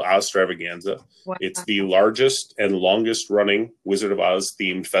festival called Ozstravaganza. Wow. It's the largest and longest running Wizard of Oz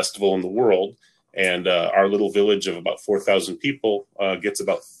themed festival in the world. And our little village of about 4,000 people gets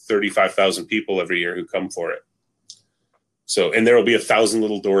about 35,000 people every year who come for it. So, and there will be 1,000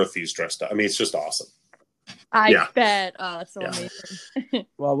 little Dorothys dressed up. I mean, it's just awesome. I bet. Oh, that's so amazing.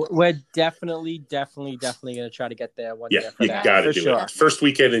 Well, we're definitely going to try to get there one year. Yeah, you got to do it. First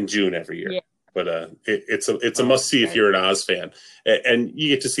weekend in June every year. Yeah. But it's a must see if you're an Oz fan, and you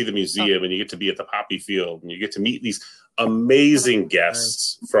get to see the museum, and you get to be at the Poppy Field, and you get to meet these amazing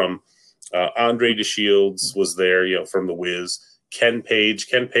guests from Andre DeShields was there, from The Wiz. Ken Page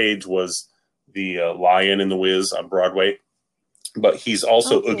was the lion in The Wiz on Broadway, but he's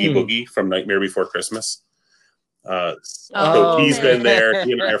also Oogie Boogie from Nightmare Before Christmas. So he's man. been there.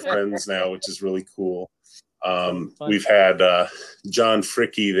 He and I are friends now, which is really cool. We've had John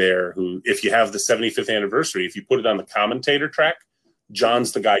Fricke there, who, if you have the 75th anniversary, if you put it on the commentator track,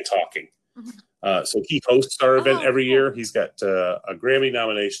 John's the guy talking. So he hosts our event every year. He's got a Grammy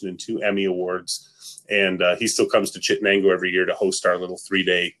nomination and 2 Emmy Awards. And he still comes to Chittenango every year to host our little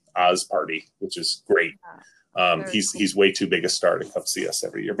 3-day Oz party, which is great. He's way too big a star to come see us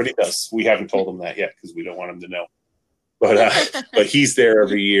every year, but he does. We haven't told him that yet because we don't want him to know. But he's there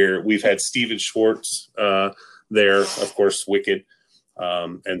every year. We've had Steven Schwartz there, of course, Wicked,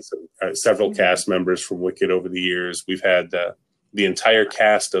 and several cast members from Wicked over the years. We've had the entire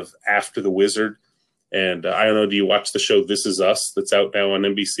cast of After the Wizard, and I don't know. Do you watch the show This Is Us that's out now on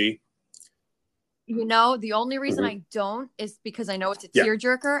NBC? You know, the only reason I don't is because I know it's a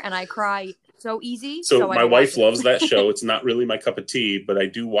tearjerker and I cry so easy. So my wife loves that show. It's not really my cup of tea, but I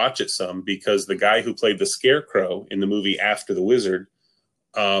do watch it some because the guy who played the Scarecrow in the movie After the Wizard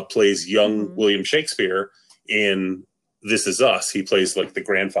plays young William Shakespeare in This Is Us. He plays like the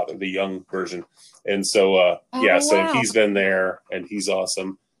grandfather, the young version. And so, so he's been there and he's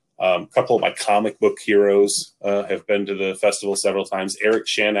awesome. A couple of my comic book heroes have been to the festival several times. Eric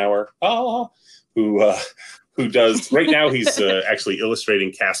Shanauer, who does right now he's actually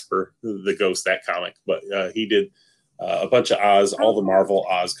illustrating Casper the Ghost, that comic, but he did a bunch of Oz, all the Marvel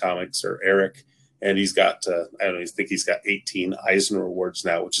Oz comics are Eric, and he's got I think he's got 18 Eisner Awards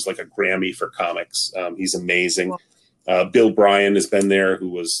now, which is like a Grammy for comics. He's amazing. Bill Bryan has been there, who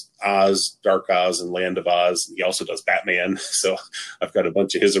was Oz, Dark Oz, and Land of Oz. He also does Batman, so I've got a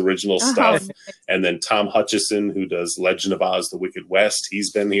bunch of his original stuff. And then Tom Hutchison, who does Legend of Oz, The Wicked West,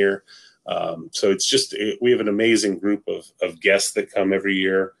 he's been here. So it's just, we have an amazing group of guests that come every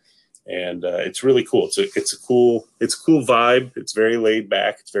year, and it's really cool. It's a cool vibe. It's very laid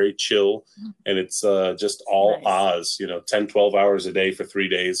back. It's very chill, and it's just all Oz, 10, 12 hours a day for 3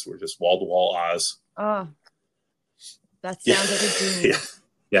 days. We're just wall to wall Oz. Oh, that sounds like a dream.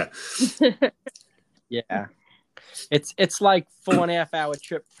 Yeah. It's like 4.5-hour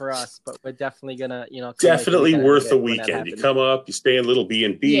trip for us, but we're definitely gonna, definitely worth a weekend. You come up, you stay in a little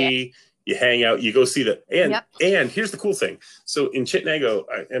B&B, you hang out, you go see and here's the cool thing. So in Chittenango,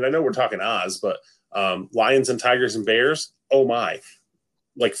 and I know we're talking Oz, but lions and tigers and bears, oh my,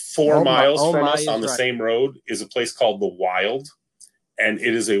 like 4 miles from us on the same road is a place called The Wild, and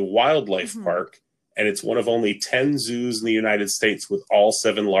it is a wildlife park, and it's one of only 10 zoos in the United States with all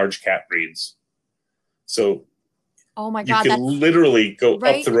 7 large cat breeds. So oh my God, you can literally go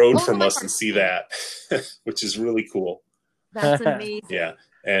up the road from us and see that, which is really cool. That's amazing. Yeah.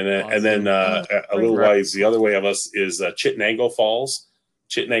 And then a little ways the other way of us is Chittenango Falls.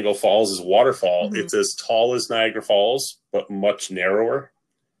 Chittenango Falls is a waterfall. It's as tall as Niagara Falls, but much narrower.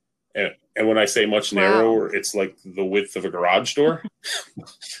 And when I say much narrower, it's like the width of a garage door,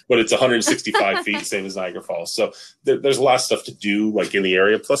 but it's 165 feet, same as Niagara Falls. So there's a lot of stuff to do, like in the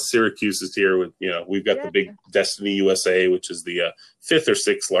area. Plus Syracuse is here with, we've got the big Destiny USA, which is the 5th or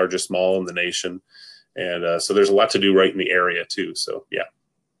 6th largest mall in the nation. And so there's a lot to do right in the area too. So yeah,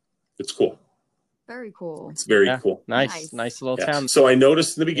 it's cool. Very cool. It's very cool. Nice little town. So I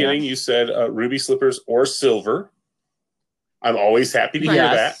noticed in the beginning, you said ruby slippers or silver. I'm always happy to hear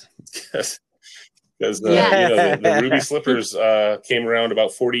that. Because the ruby slippers came around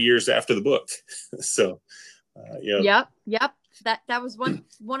about 40 years after the book. So, Yep. That was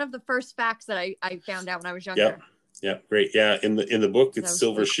one of the first facts that I found out when I was younger. Yep. Great. Yeah. In the book, it's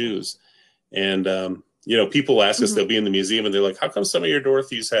silver shoes. And, people ask us, they'll be in the museum and they're like, how come some of your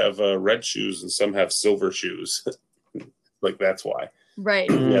Dorothys have red shoes and some have silver shoes? Like, that's why. Right.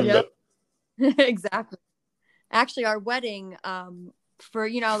 Yep. Exactly. Actually, our wedding, for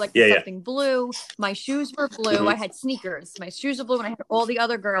something blue, my shoes were blue. I had sneakers. My shoes were blue, and I had all the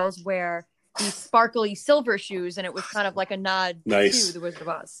other girls wear these sparkly silver shoes, and it was kind of like a nod to the Wizard of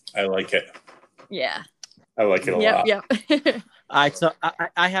Oz. I like it. Yeah, I like it a lot. Yep. All right, so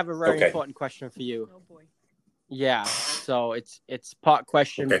I have a very important question for you. Oh boy. Yeah, so it's part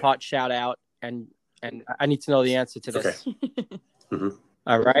question, part shout out, and I need to know the answer to this.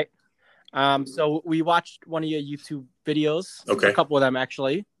 All right. So we watched one of your YouTube videos, a couple of them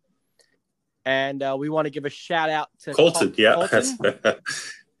actually, and we want to give a shout out to Colton. Colton.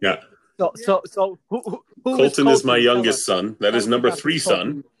 Yeah. So who Colton is my youngest son. That is number 3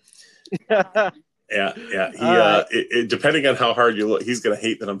 son. Yeah. He depending on how hard you look, he's going to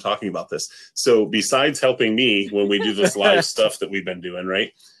hate that I'm talking about this. So besides helping me when we do this live stuff that we've been doing,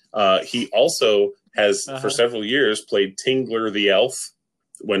 right? He also has for several years played Tingler the Elf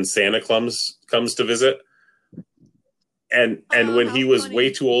when Santa comes to visit. And when he was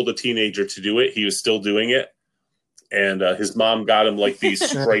way too old a teenager to do it, he was still doing it. and his mom got him like these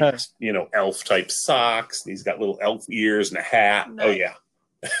striped, elf type socks. And he's got little elf ears and a hat. Nice. Oh yeah.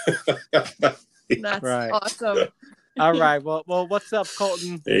 That's awesome. All right. Well, what's up,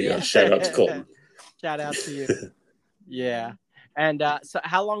 Colton? There you go. Shout out to Colton. Shout out to you. Yeah. And so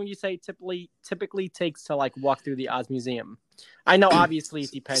how long would you say typically takes to like walk through the Oz Museum? I know obviously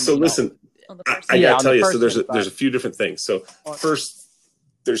it depends. So listen, I gotta tell you, so there's a few different things. So first,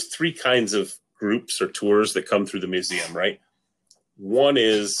 there's 3 kinds of groups or tours that come through the museum, right? One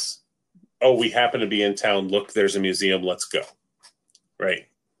is, oh, we happen to be in town. Look, there's a museum. Let's go. Right.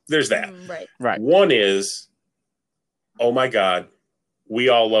 There's that. Right. One is, oh my God, we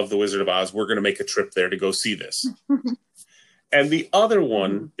all love the Wizard of Oz. We're going to make a trip there to go see this. And the other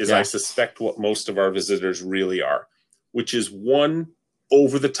one is, I suspect, what most of our visitors really are, which is one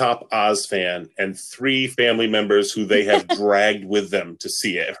over-the-top Oz fan and 3 family members who they have dragged with them to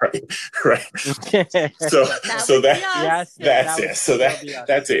see it. Right. That's it. So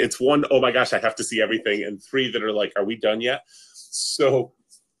that's it. It's one, oh my gosh, I have to see everything, and 3 that are like, are we done yet? So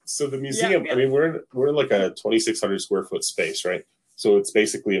the museum, I mean, we're in like a 2,600 square foot space, right? So it's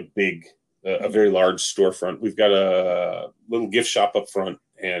basically a very large storefront. We've got a little gift shop up front,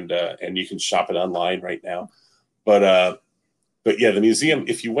 and you can shop it online right now. But yeah, the museum,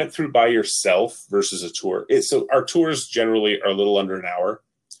 if you went through by yourself versus a tour, so our tours generally are a little under an hour,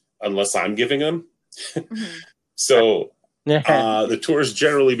 unless I'm giving them. So the tour is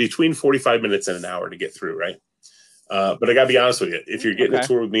generally between 45 minutes and an hour to get through, right? But I got to be honest with you. If you're getting a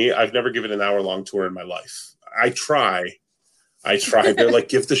tour with me, I've never given an hour-long tour in my life. I try. They're like,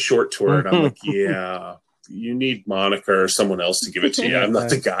 give the short tour. And I'm like, yeah, you need Monica or someone else to give it to you. I'm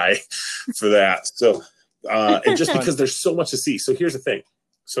not the guy for that. So, and just because there's so much to see. So here's the thing.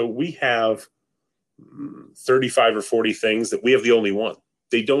 So we have 35 or 40 things that we have the only one.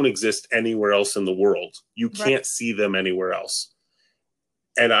 They don't exist anywhere else in the world. You can't see them anywhere else.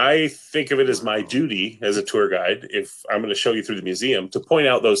 And I think of it as my duty as a tour guide, if I'm going to show you through the museum, to point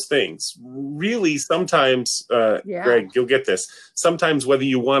out those things. Really, sometimes, Greg, you'll get this. Sometimes whether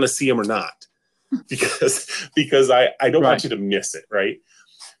you want to see them or not, because I don't want you to miss it, right?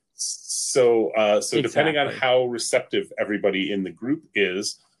 So depending on how receptive everybody in the group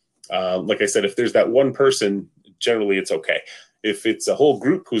is, like I said, if there's that one person, generally it's okay. If it's a whole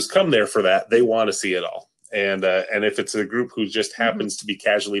group who's come there for that, they want to see it all. And if it's a group who just happens to be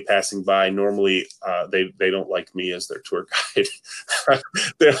casually passing by, normally they don't like me as their tour guide.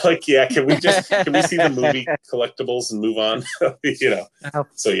 They're like, yeah, can we see the movie collectibles and move on?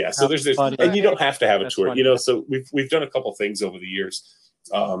 So there's this, and you don't have to have a tour. So we've done a couple things over the years.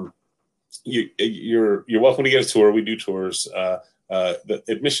 You're welcome to get a tour. We do tours. The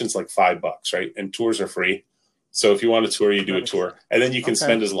admission's like $5, right? And tours are free. So if you want a tour, you do a tour, and then you can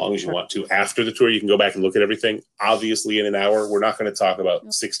spend as long as you want to. After the tour, you can go back and look at everything. Obviously, in an hour, we're not going to talk about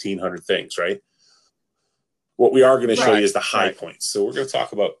 1,600 things, right? What we are going to show you is the high points. So we're going to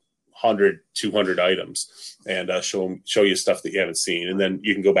talk about 100, 200 items and show you stuff that you haven't seen. And then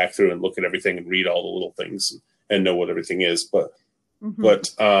you can go back through and look at everything and read all the little things and know what everything is. But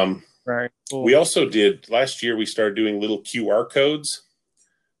we also did, last year, we started doing little QR codes.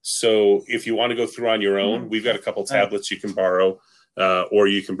 So if you want to go through on your own, we've got a couple tablets you can borrow, or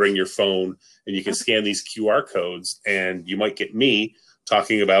you can bring your phone and you can scan these QR codes, and you might get me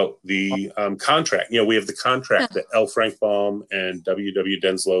talking about the contract. We have the contract that L. Frank Baum and W.W.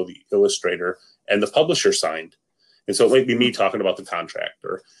 Denslow, the illustrator, and the publisher signed. And so it might be me talking about the contract,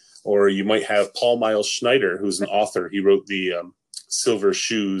 or you might have Paul Miles Schneider, who's an author. He wrote the Silver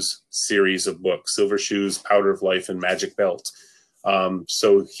Shoes series of books, Silver Shoes, Powder of Life, and Magic Belt.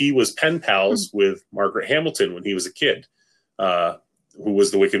 So he was pen pals with Margaret Hamilton when he was a kid, who was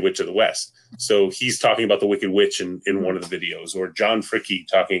the Wicked Witch of the West. So he's talking about the Wicked Witch in one of the videos, or John Fricke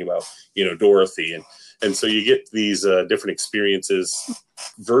talking about, Dorothy. And so you get these different experiences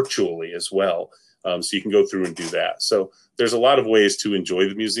virtually as well. So you can go through and do that. So there's a lot of ways to enjoy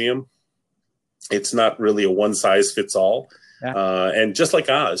the museum. It's not really a one size fits all. Yeah. And just like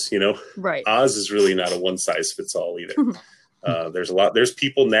Oz, Oz is really not a one size fits all either. There's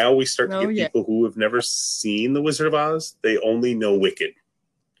people now, we start to get people who have never seen The Wizard of Oz. They only know Wicked.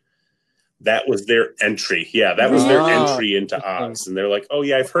 That was their entry. Yeah, that was their entry into Oz. And they're like, oh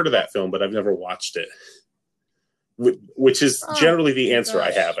yeah, I've heard of that film, but I've never watched it. Which is generally the answer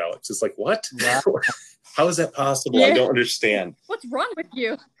I have, Alex. It's like, what? How is that possible? Yeah. I don't understand. What's wrong with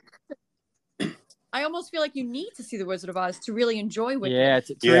you? I almost feel like you need to see The Wizard of Oz to really enjoy Wicked. Yeah,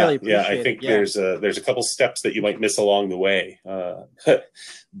 to really appreciate it. I think there's a couple steps that you might miss along the way.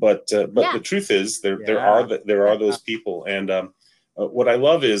 But the truth is, there are those people, and what I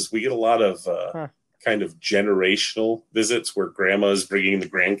love is we get a lot of kind of generational visits where grandma's bringing the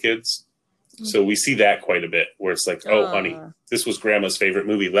grandkids. So we see that quite a bit where it's like, oh, honey, this was grandma's favorite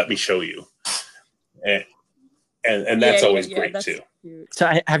movie. Let me show you. And that's always great too. Cute.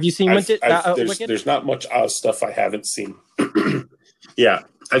 So have you seen Wicked? There's not much Oz stuff I haven't seen. Yeah,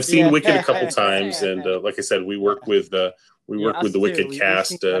 I've seen Wicked a couple times. And like I said, we work with the Wicked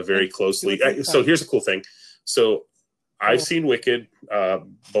cast very closely. So here's a cool thing. So I've seen Wicked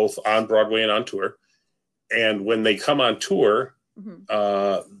both on Broadway and on tour. And when they come on tour,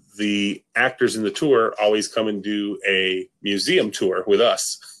 the actors in the tour always come and do a museum tour with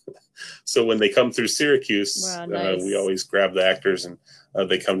us. So when they come through Syracuse, we always grab the actors and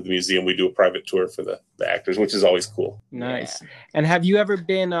they come to the museum. We do a private tour for the actors, which is always cool. Nice. Yeah. And have you ever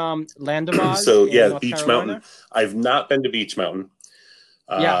been Land of Oz? So yeah, Beach Mountain. I've not been to Beach Mountain.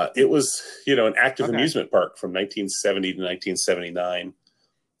 It was, an active amusement park from 1970 to 1979.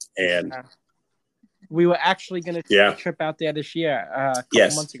 And we were actually going to take a trip out there this year, a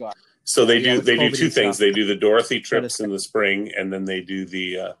couple months ago. So they do two things. They do the Dorothy trips in the spring, and then they do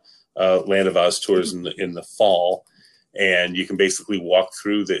the Land of Oz tours in the fall. And you can basically walk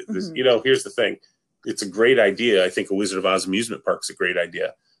through here's the thing. It's a great idea. I think a Wizard of Oz amusement park's a great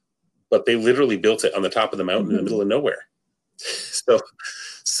idea, but they literally built it on the top of the mountain in the middle of nowhere.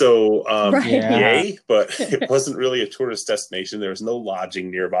 Yay, but it wasn't really a tourist destination. There was no lodging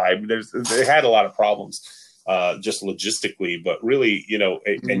nearby. They had a lot of problems just logistically, but really,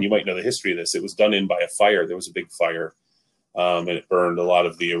 and you might know the history of this. It was done in by a fire. There was a big fire. And it burned a lot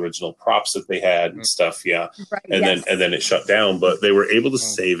of the original props that they had and stuff. Yeah. Right, and then it shut down, but they were able to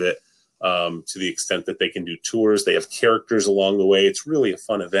save it to the extent that they can do tours. They have characters along the way. It's really a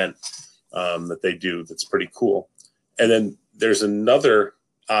fun event that they do. That's pretty cool. And then there's another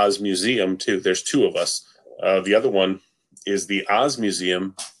Oz museum too. There's two of us. The other one is the Oz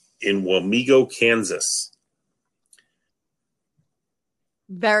Museum in Wamego, Kansas.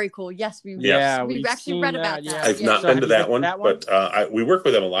 Very cool. Yes, we've actually read about that. I've not been to that one, but we work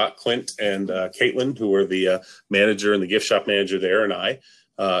with them a lot. Clint and Caitlin, who are the manager and the gift shop manager there, and I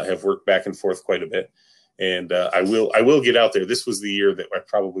have worked back and forth quite a bit. And I will get out there. This was the year that I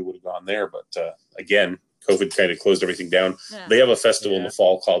probably would have gone there, but again, COVID kind of closed everything down. Yeah. They have a festival in the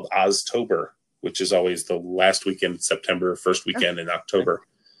fall called Oztober, which is always the last weekend in September, first weekend in October,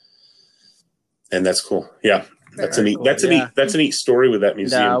 and that's cool. Yeah. That's a neat story with that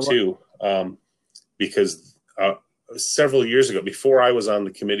museum too, because several years ago, before I was on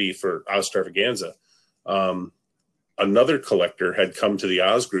the committee for Ozstravaganza, another collector had come to the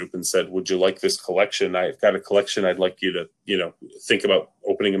Oz group and said, "Would you like this collection? I've got a collection. I'd like you to, think about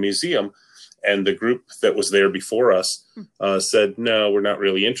opening a museum." And the group that was there before us said, "No, we're not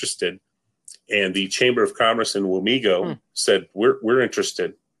really interested." And the Chamber of Commerce in Wamego said, "We're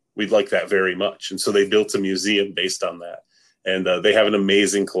interested. We'd like that very much." And so they built a museum based on that. And they have an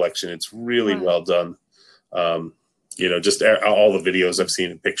amazing collection. It's really well done. Just all the videos I've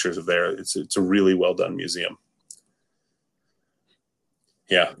seen and pictures of there. It's a really well done museum.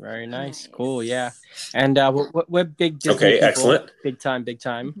 Yeah. Very nice. Cool. Yeah. And we're big Disney people. Excellent. Big time.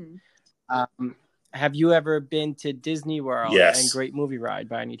 Mm-hmm. Have you ever been to Disney World and Great Movie Ride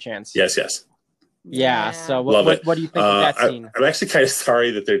by any chance? Yes. Yeah. So what do you think of that scene? I'm actually kind of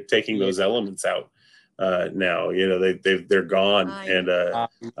sorry that they're taking those elements out now. They're gone, and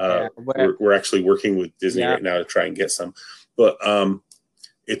we're actually working with Disney right now to try and get some. But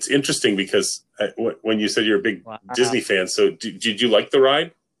it's interesting because when you said you're a big Disney fan, so did you like the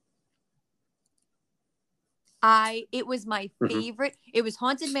ride? It was my favorite. It was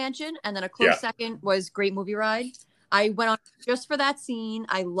Haunted Mansion, and then a close second was Great Movie Ride. I went on just for that scene.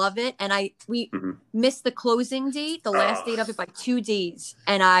 I love it. And we missed the closing date, the last date of it by 2 days.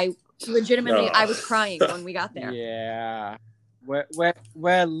 And I legitimately, I was crying when we got there. Yeah. We're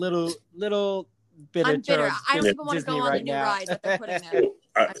a little bitter. I'm bitter. I don't even want to go on the new ride that they're putting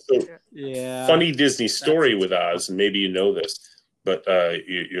there. Funny Disney story with Oz, and maybe you know this, but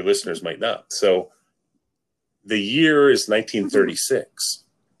your listeners might not. So the year is 1936,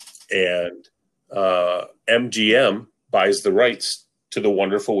 and MGM buys the rights to The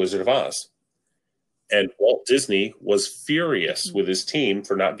Wonderful Wizard of Oz. And Walt Disney was furious with his team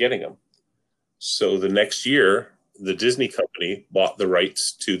for not getting them. So the next year, the Disney company bought the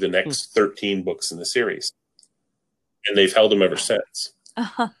rights to the next 13 books in the series. And they've held them ever since.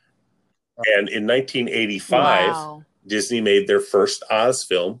 And in 1985, Disney made their first Oz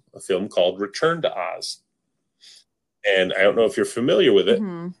film, a film called Return to Oz. And I don't know if you're familiar with it,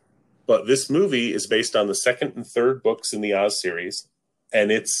 but this movie is based on the second and third books in the Oz series. And they've held them ever since. And in 1985, Disney made their first Oz film, a film called Return to Oz. And I don't know if you're familiar with it, but this movie is based on the second and third books in the Oz series.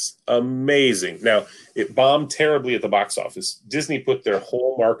 and it's amazing. Now, it bombed terribly at the box office. Disney put their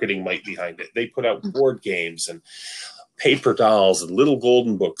whole marketing might behind it. They put out board games and paper dolls and little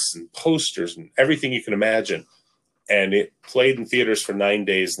golden books and posters and everything you can imagine. And it played in theaters for 9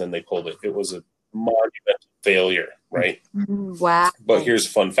 days, and then they pulled it. It was a monumental failure, right? Wow. But here's a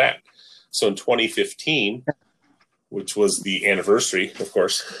fun fact. So in 2015, which was the anniversary, of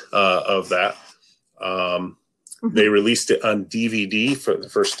course, of that, they released it on DVD for the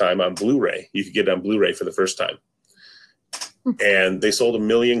first time on Blu-ray. You could get it on Blu-ray for the first time. And they sold 1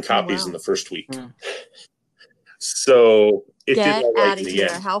 million copies in the first week. So it did all right in the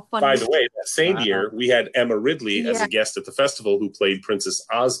end. How funny. By the way, that same year, we had Emma Ridley as a guest at the festival who played Princess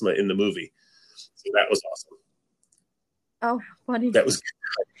Ozma in the movie. So that was awesome. Oh, funny. That was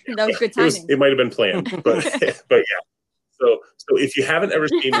good timing. It might have been planned, but yeah. So if you haven't ever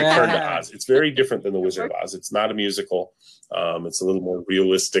seen Return to Oz, it's very different than The Wizard of Oz. It's not a musical. It's a little more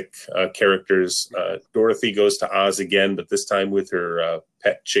realistic characters. Dorothy goes to Oz again, but this time with her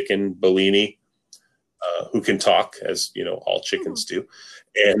pet chicken, Bellini, who can talk, as you know, all chickens do.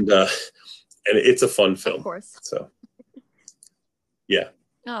 And it's a fun film. Of course. So, yeah.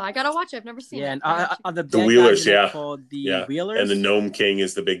 Oh, I gotta watch it. I've never seen it. And the Wheelers, called the Wheelers, and the Gnome King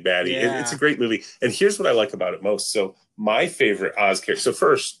is the big baddie. It's a great movie. And here's what I like about it most. So my favorite Oz character. So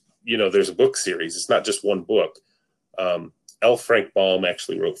first, there's a book series. It's not just one book. L. Frank Baum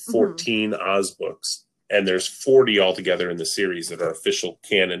actually wrote 14 Oz books, and there's 40 altogether in the series that are official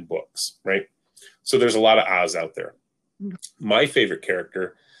canon books, right? So there's a lot of Oz out there. My favorite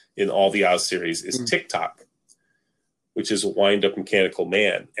character in all the Oz series is Tick-Tock, which is a wind-up mechanical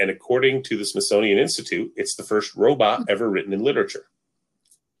man. And according to the Smithsonian Institute, it's the first robot ever written in literature.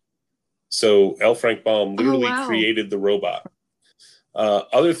 So L. Frank Baum literally created the robot.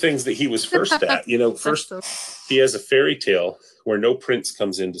 Other things that he was first at, first he has a fairy tale where no prince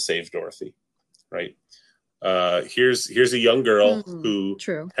comes in to save Dorothy, right? Here's a young girl who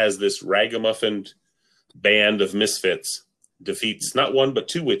has this ragamuffin band of misfits, defeats not one but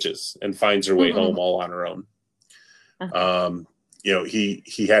 2 witches, and finds her way home all on her own.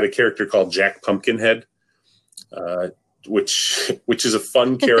 He had a character called Jack Pumpkinhead, which is a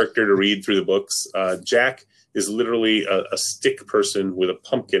fun character to read through the books. Jack is literally a stick person with a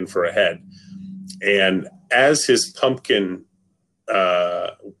pumpkin for a head, and as his pumpkin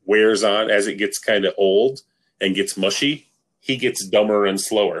wears on, as it gets kind of old and gets mushy, he gets dumber and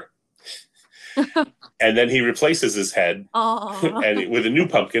slower. And then he replaces his head and with a new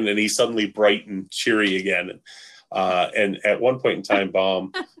pumpkin, and he's suddenly bright and cheery again. And at one point in time,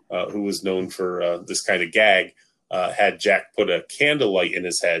 Baum, who was known for this kind of gag, had Jack put a candlelight in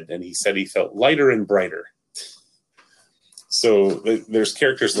his head, and he said he felt lighter and brighter. So there's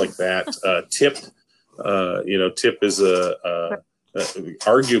characters like that. Tip, Tip is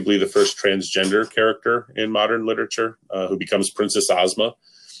arguably the first transgender character in modern literature, who becomes Princess Ozma.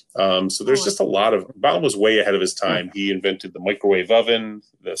 So there's just a lot of. Baum was way ahead of his time. He invented the microwave oven,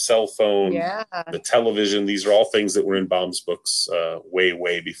 the cell phone, the television. These are all things that were in Baum's books way,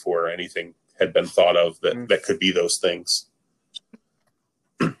 way before anything had been thought of that could be those things.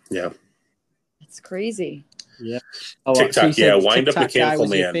 Yeah. It's crazy. Yeah. Tick-Tock, wind up mechanical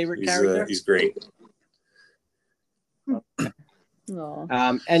man. He's great. Who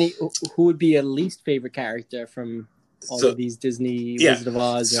would be your least favorite character from all of these Disney Wizard of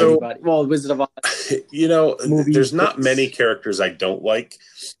Oz? Wizard of Oz. There's not many characters I don't like.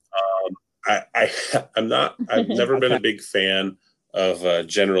 I've never been a big fan of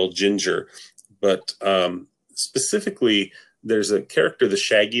General Ginger, but specifically, there's a character, the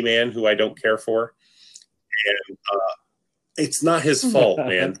Shaggy Man, who I don't care for, and it's not his fault,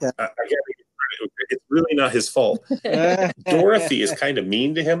 man. It's really not his fault. Dorothy is kind of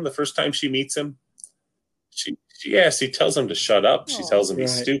mean to him the first time she meets him. She tells him to shut up. She tells him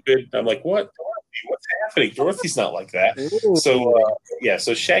he's stupid. I'm like, what, Dorothy? What's happening? Dorothy's not like that.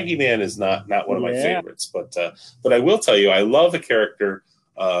 So Shaggy Man is not one of my favorites. But I will tell you, I love a character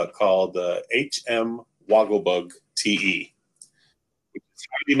called H.M. Wogglebug T.E., which is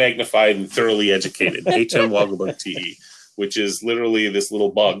highly magnified and thoroughly educated. H.M. Wogglebug T.E., which is literally this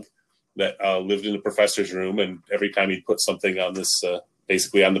little bug that lived in the professor's room, and every time he'd put something on this,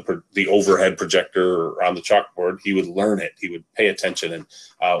 basically on the overhead projector or on the chalkboard, he would learn it. He would pay attention, and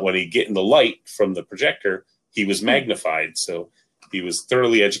when he'd get in the light from the projector, he was magnified. So he was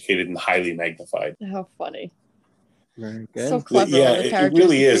thoroughly educated and highly magnified. How funny! Very good. So clever. Yeah, it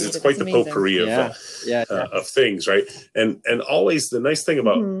really is. It's quite the potpourri of things, right? And always the nice thing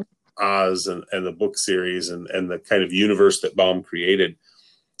about Oz and the book series and the kind of universe that Baum created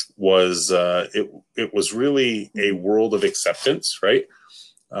was it was really a world of acceptance, right?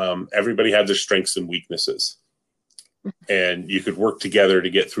 everybody had their strengths and weaknesses, and you could work together to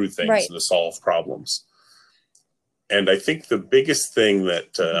get through things and to solve problems. And I think the biggest thing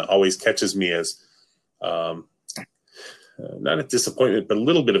that always catches me is not a disappointment, but a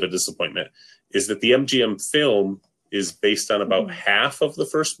little bit of a disappointment, is that the MGM film is based on about half of the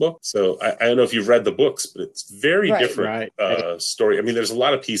first book. So I don't know if you've read the books, but it's very different story. I mean, there's a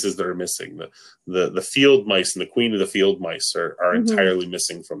lot of pieces that are missing. The field mice and the queen of the field mice are entirely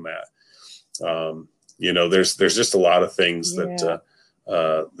missing from that. There's just a lot of things that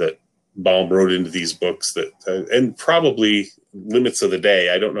that Baum wrote into these books that, and probably Limits of the Day.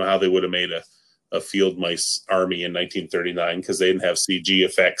 I don't know how they would have made a field mice army in 1939 because they didn't have CG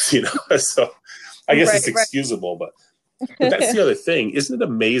effects, So I guess it's excusable, but that's the other thing. Isn't it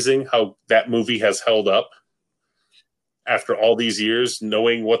amazing how that movie has held up after all these years,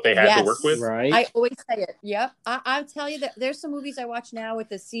 knowing what they had to work with? Right. I always say it. Yep. I'll tell you that there's some movies I watch now with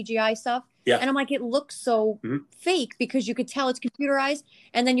the CGI stuff. Yeah. And I'm like, it looks so fake because you could tell it's computerized.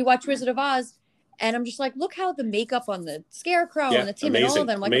 And then you watch Wizard of Oz, and I'm just like, look how the makeup on the Scarecrow and the Tim and all of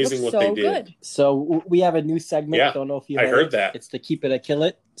them, like, it looks so good. So we have a new segment. Yeah, Don't know if you heard that. It's the Keep It or Kill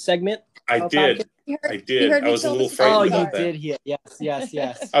It segment. I did. I was a little frightened about that. Oh, you did hear.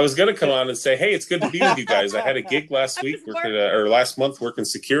 Yes. I was going to come on and say, hey, it's good to be with you guys. I had a gig last week, last month, working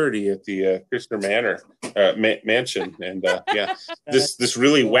security at the Kirshner Manor mansion. And this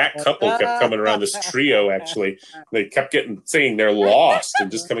really whack couple kept coming around, this trio, actually. They kept saying they're lost and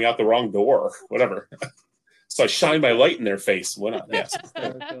just coming out the wrong door, whatever. So I shined my light in their face. Went on. Yes.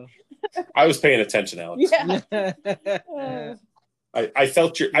 I was paying attention, Alex. Yeah. I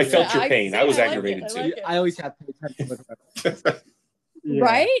felt your pain. I was aggravated too. I always have to pay attention with her.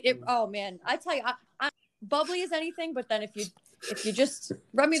 Right? Oh man, I tell you, I'm bubbly as anything, but then if you just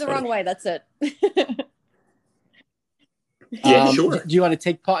rub me the wrong way, that's it. Yeah, sure. Do you want to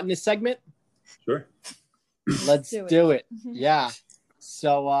take part in this segment? Sure. Let's do it. Yeah.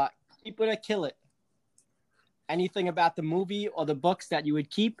 So keep it or kill it. Anything about the movie or the books that you would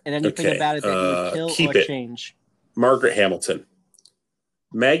keep, and anything about it that you would kill or change. Margaret Hamilton.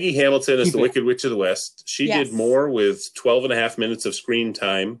 Maggie Hamilton is the Wicked Witch of the West. She did more with 12 and a half minutes of screen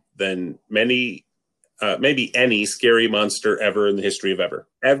time than maybe any scary monster ever in the history of ever.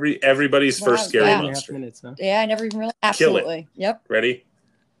 Everybody's first scary monster. Minutes, huh? Yeah, I never even realized. Absolutely. Yep. Ready?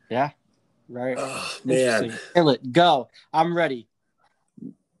 Yeah. Right. Oh, man. Kill it. Go. I'm ready.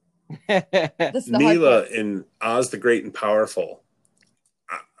 Mila in Oz the Great and Powerful.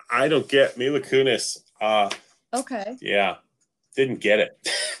 I don't get Mila Kunis. Okay. Yeah. Didn't get it.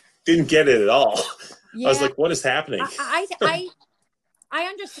 Didn't get it at all. Yeah. I was like, what is happening? I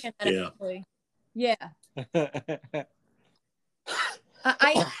understand that actually. Yeah.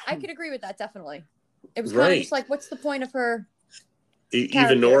 I could agree with that, definitely. It was kind of just like, what's the point of her?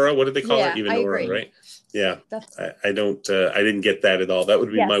 Even Nora, what did they call her? Even Nora, agree. Right? Yeah. I didn't get that at all. That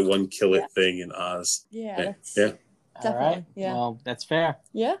would be my one kill it thing in Oz. Yeah. Yeah. Definitely. All right. Yeah. Well, that's fair.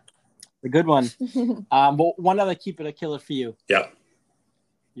 Yeah. A good one. But one other keep it or kill it for you. Yeah.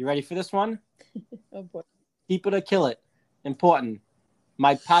 You ready for this one? Oh boy. Keep it or kill it. Important.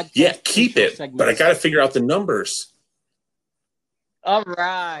 My podcast. Yeah, keep it. But I got to figure out the numbers. All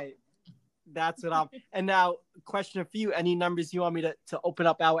right. That's what I'm. And now, question for you: any numbers you want me to open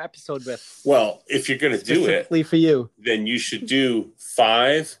up our episode with? Well, if you're going to do it, for you, then you should do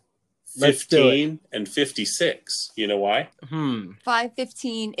 5, 15, and 56. You know why?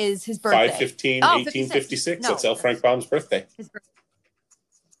 5/15 is his birthday. 5/15, 1856. That's L. Frank Baum's birthday. His birthday.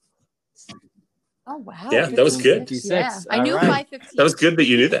 Oh wow! Yeah, that was good. Yeah, I knew 5/15. That was good that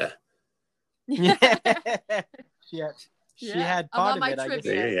you knew that. She had part of it.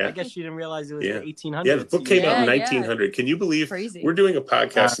 I guess she didn't realize it was the 1800s. Yeah, the book came out in 1900. Can you believe we're doing a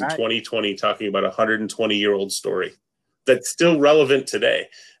podcast in 2020 talking about a 120-year-old story that's still relevant today?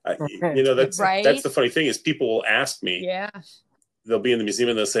 That's the funny thing is people will ask me. Yeah. They'll be in the museum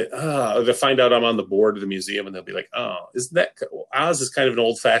and they'll say, they'll find out I'm on the board of the museum and they'll be like, isn't that Oz is kind of an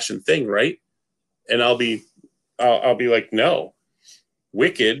old-fashioned thing, right? And I'll be like, no.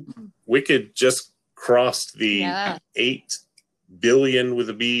 Wicked just crossed the 8 billion with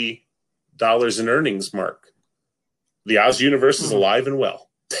a B dollars in earnings mark. The Oz universe is alive and well.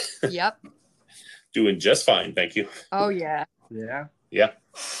 Yep. Doing just fine, thank you. Oh yeah. Yeah.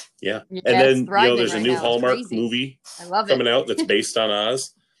 And then there's a new Hallmark movie coming out that's based on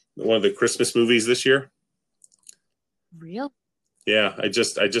Oz. One of the Christmas movies this year. Real? Yeah, I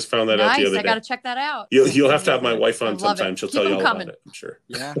just found that out the other day. I got to check that out. You'll have to have my wife on sometime. She'll tell you all about it, I'm sure.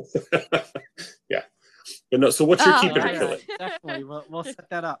 Yeah. Yeah. But no, so what's your keep it or kill it? Definitely. We'll set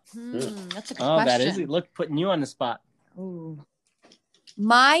that up. That's a good question. That is it. Look, putting you on the spot. Ooh.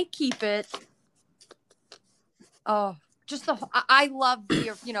 My keep it. Oh, just I love the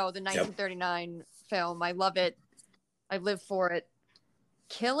 1939 film. I love it. I live for it.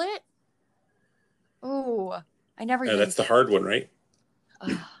 Kill it. Oh, I never. That's the hard one, right?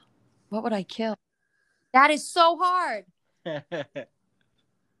 What would I kill? That is so hard.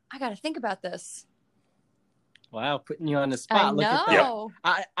 I got to think about this. Wow, putting you on the spot. I know. Look at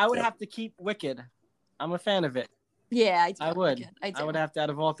that. I would have to keep Wicked. I'm a fan of it. Yeah, I would. Wicked. I would have to, out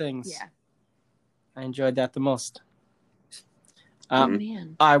of all things. Yeah. I enjoyed that the most. Oh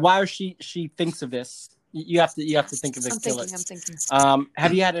man. All right, while she thinks of this, you have to think of this. I'm thinking.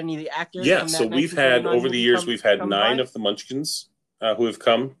 Have you had any of the actors? Yeah, so we've had over the years we've had 9 of the Munchkins who have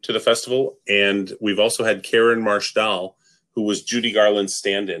come to the festival, and we've also had Karen Marshall, who was Judy Garland's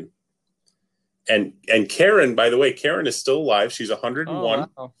stand-in. And Karen, by the way, Karen is still alive. She's 101.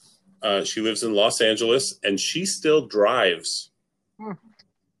 Oh, wow. She lives in Los Angeles, and she still drives.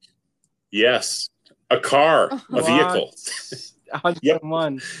 Yes, a car, a vehicle.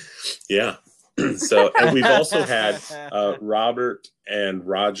 101. Yeah. So, and we've also had Robert and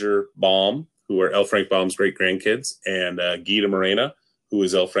Roger Baum, who are L. Frank Baum's great grandkids, and Gita Morena, who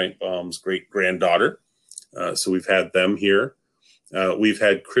is L. Frank Baum's great granddaughter. So we've had them here. We've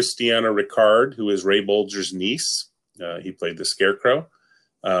had Christiana Ricard, who is Ray Bolger's niece. He played the Scarecrow.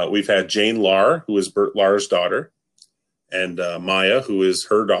 We've had Jane Lahr, who is Bert Lahr's daughter, and Maya, who is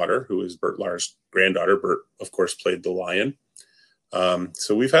her daughter, who is Bert Lahr's granddaughter. Bert, of course, played the lion.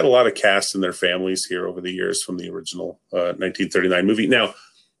 So we've had a lot of cast and their families here over the years from the original 1939 movie. Now,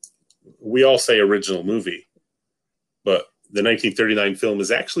 we all say original movie, but the 1939 film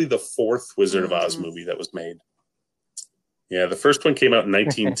is actually the 4th Wizard of Oz movie that was made. Yeah, the first one came out in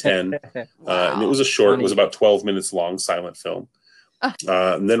 1910, and it was a short. It was about 12 minutes long, silent film.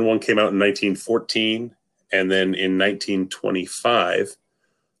 And then one came out in 1914, and then in 1925.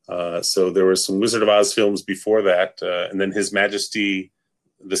 So there were some Wizard of Oz films before that, and then His Majesty,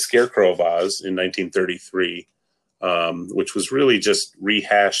 the Scarecrow of Oz in 1933, which was really just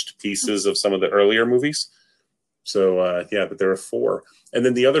rehashed pieces of some of the earlier movies. So, but there are 4. And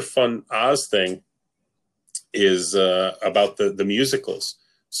then the other fun Oz thing is about the musicals.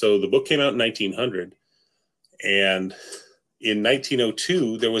 So the book came out in 1900, and in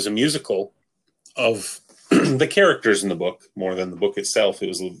 1902, there was a musical of the characters in the book more than the book itself. It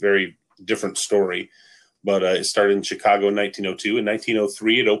was a very different story, but it started in Chicago in 1902. In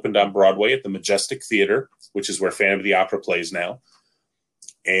 1903, it opened on Broadway at the Majestic Theater, which is where Phantom of the Opera plays now.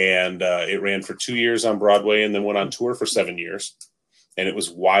 And it ran for 2 years on Broadway and then went on tour for 7 years. And it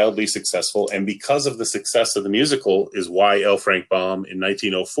was wildly successful. And because of the success of the musical is why L. Frank Baum in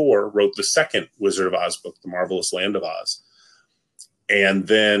 1904 wrote the second Wizard of Oz book, The Marvelous Land of Oz. And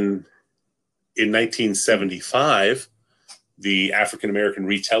then in 1975, the African-American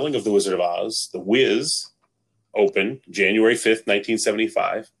retelling of The Wizard of Oz, The Wiz, opened January 5th,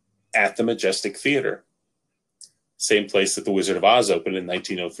 1975 at the Majestic Theater. Same place that The Wizard of Oz opened in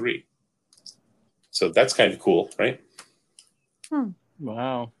 1903. So that's kind of cool, right?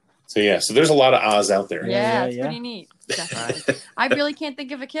 Wow. So there's a lot of Oz out there. Yeah, it's pretty neat. Definitely. I really can't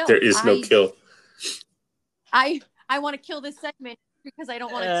think of a kill. There is no kill. I want to kill this segment because I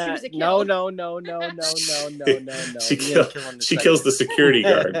don't want to choose a kill. No. She kills the security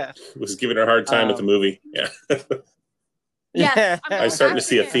guard. Was giving her a hard time at the movie. Yeah. Yes, I'm starting to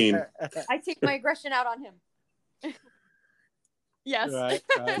see a theme. I take my aggression out on him. Yes. Right.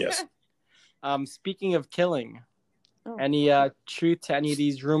 Yes. Speaking of killing, any truth to any of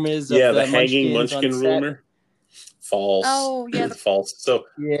these rumors? Yeah, of the hanging Munchkin rumor. False. Oh, yeah. False. So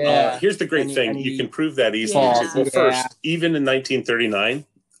here's the great thing. You can prove that easily. False. Well, first, even in 1939,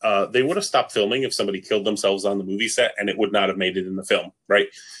 they would have stopped filming if somebody killed themselves on the movie set, and it would not have made it in the film, right?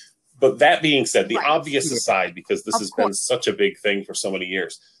 But that being said, the obvious aside, because this has been such a big thing for so many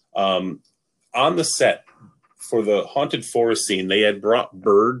years, on the set for the Haunted Forest scene, they had brought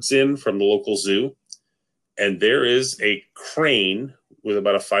birds in from the local zoo, and there is a crane with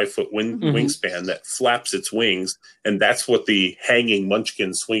about a 5-foot wingspan that flaps its wings, and that's what the hanging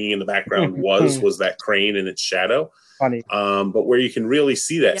Munchkin swinging in the background was that crane in its shadow. Funny. But where you can really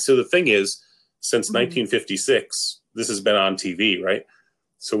see that. So the thing is, since 1956, this has been on TV, right?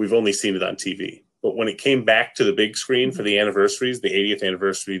 So we've only seen it on TV. But when it came back to the big screen for the anniversaries, the 80th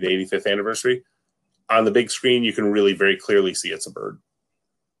anniversary, the 85th anniversary, on the big screen, you can really very clearly see it's a bird.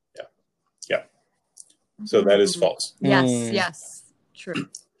 Yeah. So that is false. Yes. True.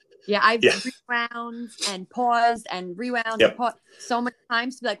 Yeah, I've rewound and paused and rewound and paused so many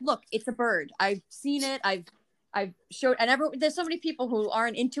times to be like, look, it's a bird. I've seen it. I've showed, and there's so many people who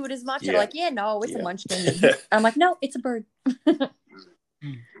aren't into it as much. They're like, no, it's a Munchkin. I'm like, no, it's a bird.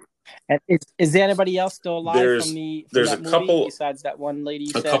 And is there anybody else still alive from there's that a movie couple besides that one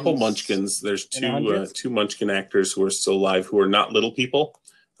lady? A couple Munchkins. There's two Munchkin actors who are still alive who are not little people.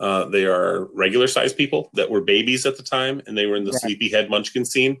 They are regular sized people that were babies at the time, and they were in the Sleepyhead Munchkin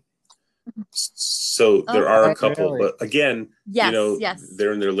scene. So there are a couple, but again,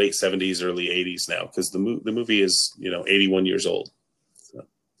 they're in their late 70s, early 80s now, because the movie is 81 years old. So.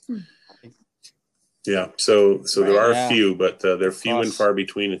 Yeah, so there are a few, but they're few and far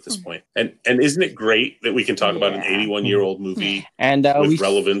between at this point. And isn't it great that we can talk about an 81-year-old movie and with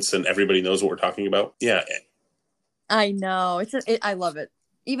relevance and everybody knows what we're talking about? Yeah, I know. I love it.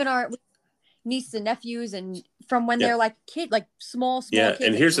 Even our nieces and nephews, and from when they're like small kids.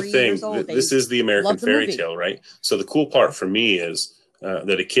 And here's the thing: this is the American fairy tale, right? So the cool part for me is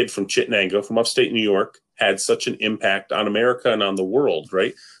that a kid from Chittenango, from upstate New York, had such an impact on America and on the world,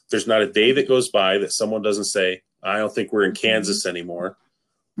 right? There's not a day that goes by that someone doesn't say, I don't think we're in Kansas anymore,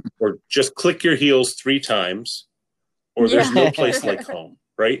 or just click your heels 3 times, or there's no place like home,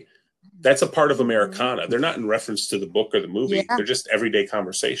 right? That's a part of Americana. They're not in reference to the book or the movie. Yeah. They're just everyday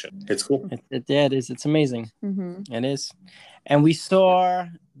conversation. It's cool. It is. It's amazing. Mm-hmm. It is. And we saw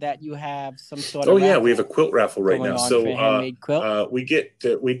that you have some sort of we have a quilt raffle right now. So we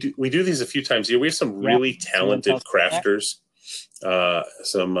do these a few times a year. We have some really talented crafters.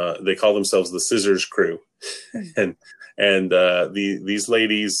 They call themselves the Scissors Crew, and these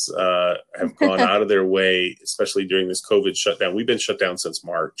ladies have gone out of their way, especially during this COVID shutdown. We've been shut down since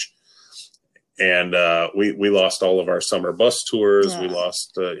March, and we lost all of our summer bus tours. We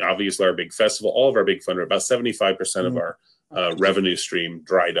lost obviously our big festival, all of our big fundraisers. About 75% of our revenue stream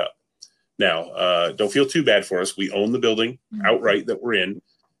dried up. Now, don't feel too bad for us. We own the building outright that we're in.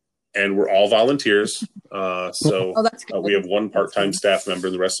 And we're all volunteers. So we have one part-time staff member.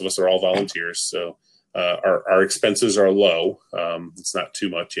 The rest of us are all volunteers. So our expenses are low. It's not too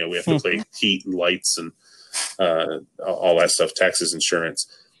much. We have to pay heat and lights and all that stuff, taxes, insurance.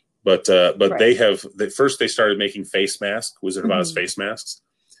 But they started making face masks, Wizard of Oz face masks,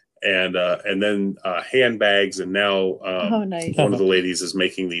 and then handbags. And now one of the ladies is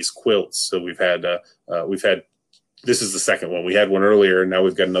making these quilts. So we've had this is the second one. We had one earlier, and now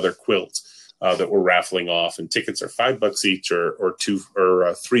we've got another quilt that we're raffling off. And tickets are $5 each, or 3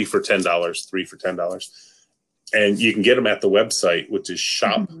 for $10. 3 for $10, and you can get them at the website, which is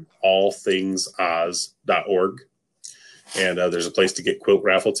shopallthingsoz.org. And there's a place to get quilt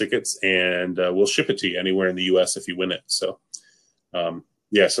raffle tickets, and we'll ship it to you anywhere in the U.S. if you win it. So,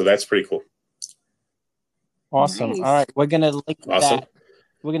 so that's pretty cool. Awesome. Nice. All right, we're gonna link that.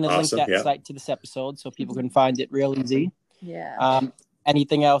 We're going to link that site to this episode so people can find it real easy. Yeah.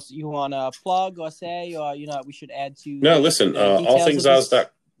 Anything else you want to plug or say, or, we should add to? No, listen,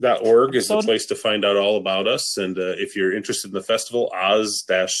 allthingsoz.org is the place to find out all about us. And if you're interested in the festival,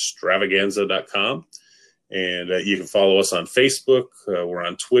 oz-stravaganza.com. And you can follow us on Facebook. We're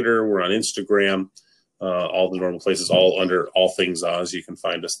on Twitter. We're on Instagram. All the normal places, all under All Things Oz. You can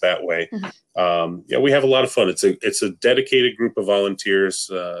find us that way. We have a lot of fun. It's a dedicated group of volunteers.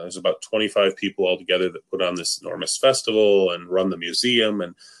 There's about 25 people all together that put on this enormous festival and run the museum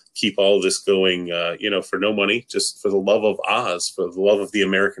and keep all of this going, for no money, just for the love of Oz, for the love of the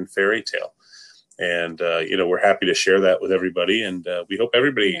American fairy tale. And, we're happy to share that with everybody. And we hope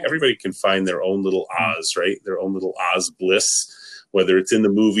everybody can find their own little Oz, right? Their own little Oz bliss, whether it's in the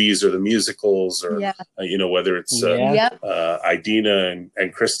movies or the musicals, or whether it's Idina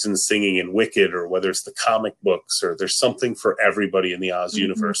and Kristen singing in Wicked, or whether it's the comic books, or there's something for everybody in the Oz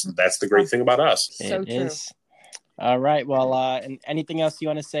universe. And that's the great thing about us. So true. All right. Well, and anything else you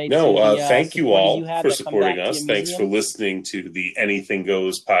want to say? No, thank you all for supporting us. Thanks for listening to the Anything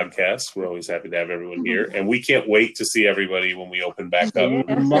Goes podcast. We're always happy to have everyone here. And we can't wait to see everybody when we open back up.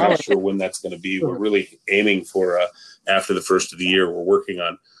 I'm not sure when that's going to be. We're really aiming for after the first of the year. We're working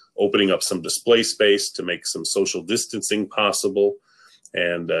on opening up some display space to make some social distancing possible.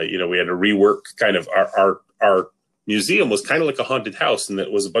 And, we had to rework kind of our museum was kind of like a haunted house, and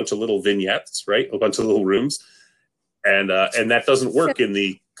that was a bunch of little vignettes, right? A bunch of little rooms. And that doesn't work in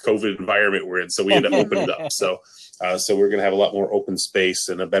the COVID environment we're in. So we had to open it up. So we're going to have a lot more open space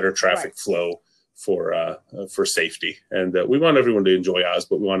and a better traffic flow for safety. And we want everyone to enjoy Oz,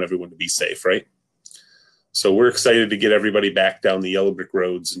 but we want everyone to be safe, right? So we're excited to get everybody back down the yellow brick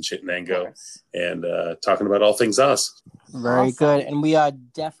roads in Chittenango and talking about all things Oz. Very good. And we are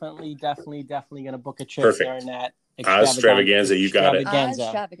definitely going to book a trip during that Oz-stravaganza. You got it.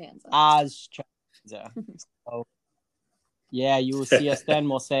 Oz-stravaganza. So, yeah, you will see us then.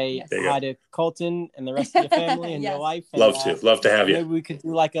 We'll say hi to Colton and the rest of your family and your wife. And, love to have you. Maybe we could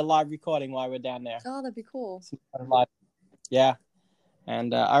do like a live recording while we're down there. Oh, that'd be cool. Yeah.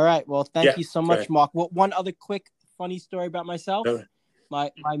 And all right, well, thank you so much, Mark. One other quick funny story about myself. My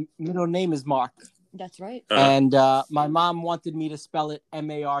middle name is Mark. That's right. And my mom wanted me to spell it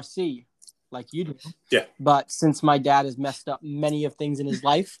M-A-R-C, like you do. Yeah. But since my dad has messed up many of things in his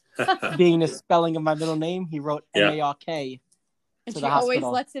life, being the spelling of my middle name, he wrote M-A-R-K. And she always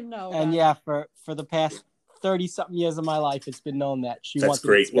lets him know. And for the past 30-something years of my life, it's been known that she That's wanted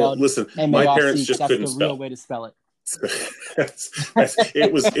great. to spell Well, listen, M-A-R-C, my parents just couldn't that's the spell. real way to spell it.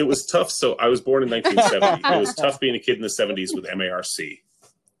 It was tough. So I was born in 1970. It was tough being a kid in the 70s with M-A-R-C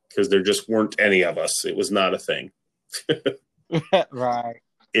because there just weren't any of us. It was not a thing. Right.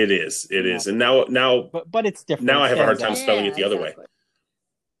 It is. And now, but it's different. Now I have a hard time spelling it the other way.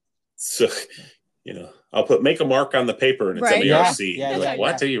 So, I'll make a mark on the paper and it's M-A-R-C. Yeah, like,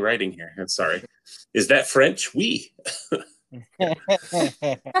 what are you writing here? I'm sorry. Is that French? Oui.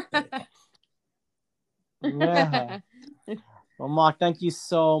 Yeah. Well, Mark, thank you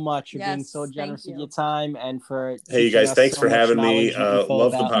so much for being so generous with your time and for. Hey, you guys, thanks for having me.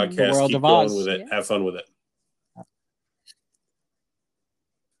 Love the podcast. Keep going with it. Have fun with it.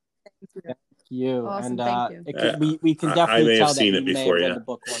 Thank you. Awesome, and thank you. we can definitely tell that it before, read the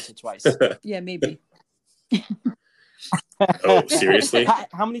book once or twice. Yeah, maybe. Oh, seriously?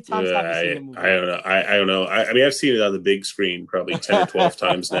 How many times have you seen the movie? I don't know. I mean, I've seen it on the big screen probably 10 or 12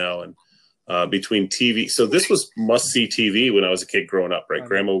 times now. And between TV. So this was must-see TV when I was a kid growing up, right?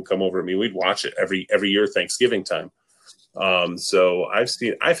 Grandma would come over to me. We'd watch it every year Thanksgiving time. So I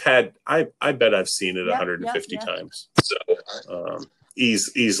bet I've seen it 150 times. So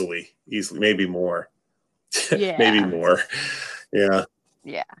easily, maybe more. Yeah. Maybe more. Yeah.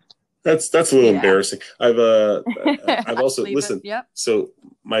 Yeah. That's a little embarrassing. I've also listened. Yep. So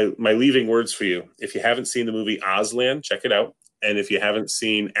my leaving words for you. If you haven't seen the movie Ozland, check it out. And if you haven't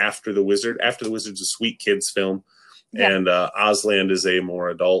seen After the Wizard's a sweet kids film. Yeah. And Ozland is a more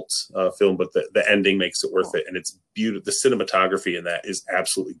adult film, but the ending makes it worth it. And it's beautiful. The cinematography in that is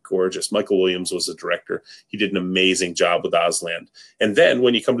absolutely gorgeous. Michael Williams was the director. He did an amazing job with Ozland. And then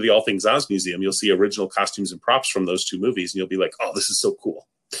when you come to the All Things Oz Museum, you'll see original costumes and props from those two movies. And you'll be like, oh, this is so cool.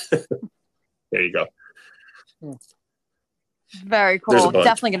 There you go. Very cool.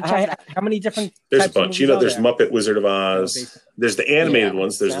 Definitely going to check it out. How many different There's a bunch. There's Muppet Wizard of Oz. There's the animated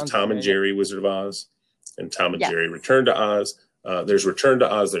ones. There's the Tom and Jerry Wizard of Oz and Tom and Jerry Return to Oz. There's Return to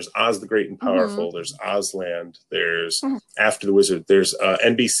Oz. There's Oz the Great and Powerful. Mm-hmm. There's Ozland. There's After the Wizard. There's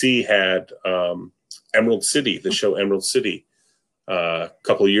NBC had Emerald City, the show Emerald City, a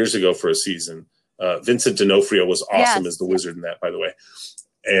couple of years ago for a season. Vincent D'Onofrio was awesome as the wizard in that, by the way.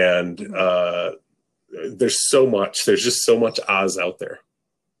 And there's just so much Oz out there.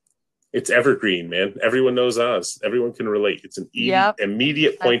 It's evergreen, man. Everyone knows Oz. Everyone can relate. It's an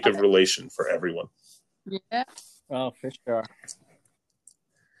immediate point of relation for everyone. Yeah. Oh, for sure.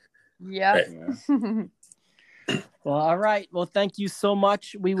 Yeah. Right. Well, all right. Well, thank you so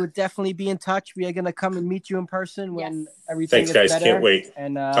much. We would definitely be in touch. We are going to come and meet you in person when everything is better. Thanks, guys. Can't wait.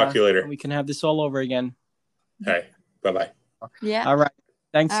 And talk to you later. We can have this all over again. Hi. Bye-bye. Yeah. All right.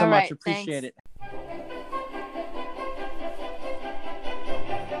 Thanks so much. Appreciate it.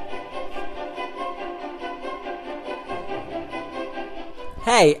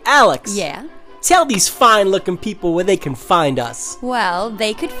 Hey, Alex. Yeah? Tell these fine-looking people where they can find us. Well,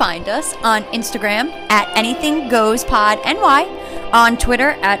 they could find us on Instagram at anythinggoespodny, on Twitter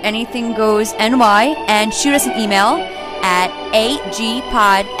at anythinggoesny, and shoot us an email at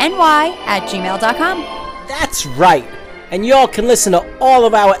agpodny@gmail.com. That's right. And y'all can listen to all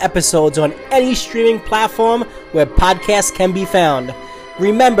of our episodes on any streaming platform where podcasts can be found.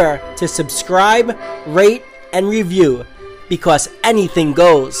 Remember to subscribe, rate, and review, because anything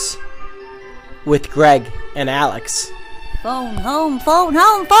goes. With Greg and Alex. Phone home, phone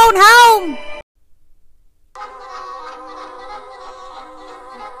home, phone home!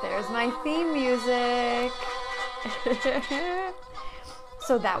 There's my theme music.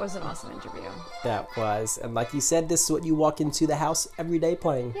 So that was an awesome interview. That was. And like you said, this is what you walk into the house every day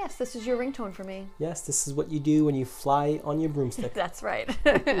playing. Yes, this is your ringtone for me. Yes, this is what you do when you fly on your broomstick. That's right.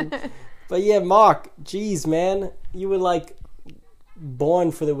 But yeah, Mark, geez, man. You were like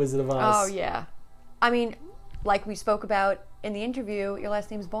born for the Wizard of Oz. Oh, yeah. I mean, like we spoke about in the interview, your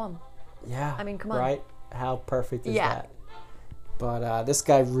last name's Baum. Yeah. I mean, come on. Right? How perfect is that? But this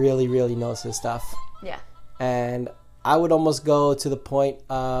guy really, really knows his stuff. Yeah. And I would almost go to the point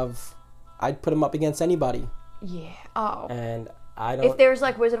of I'd put him up against anybody. Yeah. Oh. And I don't... If there's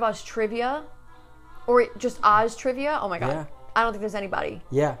like Wizard of Oz trivia or just Oz trivia, oh my God. Yeah. I don't think there's anybody.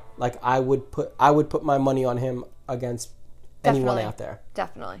 Yeah. Like I would put my money on him against anyone out there.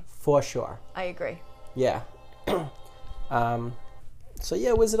 Definitely. For sure. I agree. Yeah. So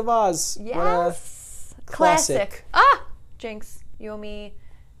yeah, Wizard of Oz. Yes. Classic. Ah, Jinx, you owe me.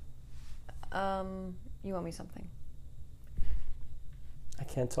 You owe me something. I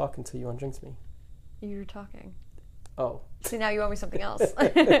can't talk until you undrinks me. You're talking. Oh. See, now you owe me something else.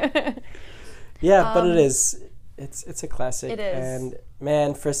 Yeah, but it is. It's a classic. It is. And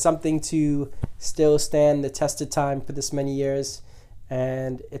man, for something to still stand the test of time for this many years,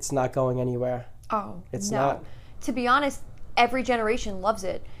 and it's not going anywhere. Oh, It's no. not. To be honest, every generation loves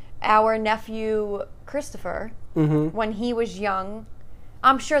it. Our nephew Christopher, when he was young,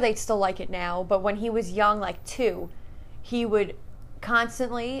 I'm sure they'd still like it now, but when he was young, like 2, he would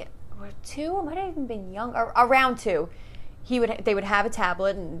constantly, or 2, it might have even been young, or around 2, they would have a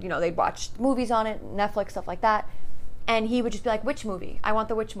tablet and, they'd watch movies on it, Netflix, stuff like that, and he would just be like, which movie? I want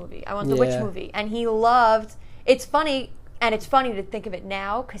the which movie? I want the which movie? And he loved, it's funny to think of it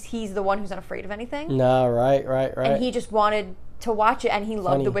now, because he's the one who's not afraid of anything. No, right. And he just wanted to watch it, and he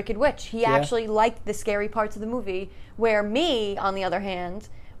loved Funny. The Wicked Witch. He actually liked the scary parts of the movie, where me, on the other hand,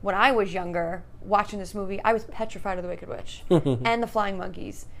 when I was younger, watching this movie, I was petrified of the Wicked Witch and the Flying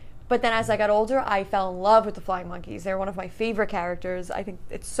Monkeys. But then as I got older, I fell in love with the Flying Monkeys. They're one of my favorite characters. I think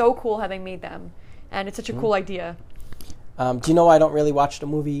it's so cool how they made them, and it's such a cool idea. Do you know I don't really watch the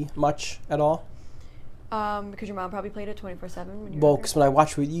movie much at all? Because your mom probably played it 24/7 when you were Well, younger. because when I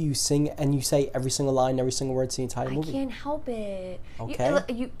watch with you, you sing and you say every single line, every single word to the entire movie. I can't help it.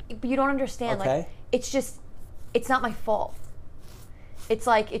 Okay. You don't understand. Okay. Like, it's not my fault. It's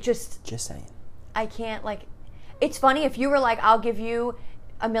like, Just saying. I can't, like, it's funny if you were like, I'll give you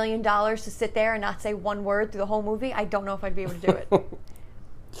 $1 million to sit there and not say one word through the whole movie. I don't know if I'd be able to do it.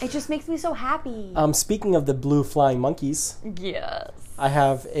 It just makes me so happy. Speaking of the blue flying monkeys, Yes. I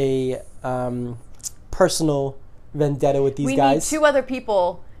have a personal vendetta with these We guys. need 2 other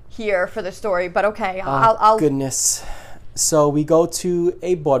people here for the story, but okay, I'll Goodness. So we go to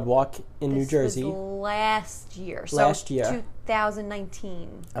a boardwalk in New Jersey. This was last year. Last year.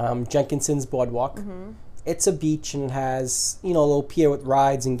 2019. Jenkinson's Boardwalk. It's a beach and it has, a little pier with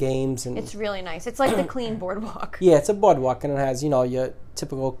rides and games. And It's really nice. It's like the clean boardwalk. yeah, it's a boardwalk and it has, your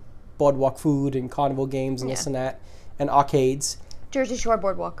typical boardwalk food and carnival games and this and that, and arcades. Jersey Shore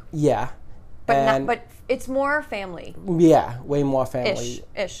Boardwalk. Yeah. But And- but it's more family. Yeah, way more family.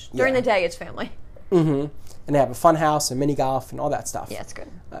 Ish. During the day, it's family. And they have a fun house and mini golf and all that stuff. Yeah, it's good.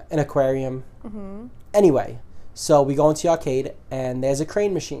 An aquarium. Anyway, so we go into the arcade and there's a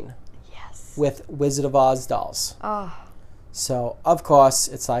crane machine. Yes. With Wizard of Oz dolls. Oh. So, of course,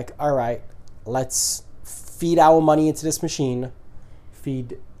 it's like, all right, let's feed our money into this machine. I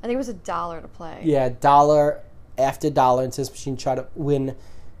think it was $1 to play. Yeah, dollar after dollar into this machine, try to win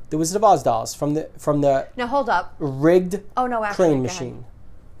the Wizard of Oz dolls from the Now, hold up. rigged Oh, no, actually, crane go machine.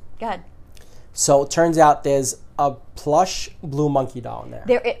 Go ahead. So, it turns out there's a plush blue monkey doll in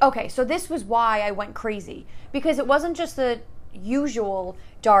there. Okay, so this was why I went crazy. Because it wasn't just the usual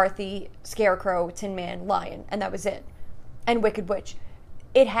Dorothy, Scarecrow, Tin Man, Lion, and that was it. And Wicked Witch.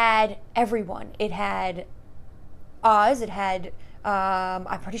 It had everyone. It had Oz. It had, I'm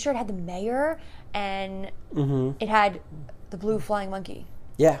pretty sure it had the mayor. And it had the blue flying monkey.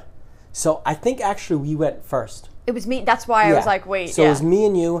 Yeah. So, I think actually we went first. It was me. That's why I was like, wait. So, it was me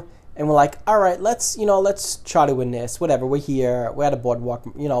and you. And we're like, all right, let's try to win this. Whatever, we're here. We're at a boardwalk.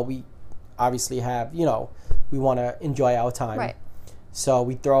 We obviously have, we want to enjoy our time. Right. So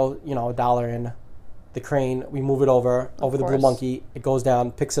we throw, $1 in the crane. We move it over the blue course. monkey. It goes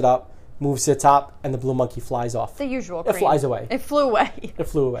down, picks it up, moves to the top, and the blue monkey flies off. The usual It crane. flies away. It flew away. It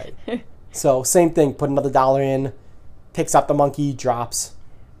flew away. So same thing. Put another $1 in, picks up the monkey, drops,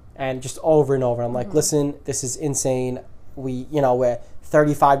 and just over and over. I'm like, listen, this is insane. We're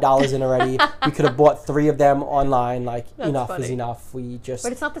 $35 in already. We could have bought 3 of them online. Like, enough is funny. enough. We just.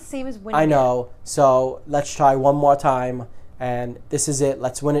 But it's not the same as winning. I know. So let's try one more time, and this is it.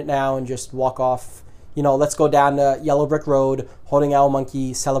 Let's win it now and just walk off. Let's go down the yellow brick road, holding our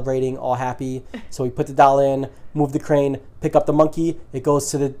monkey, celebrating, all happy. So we put the $1 in, move the crane, pick up the monkey. It goes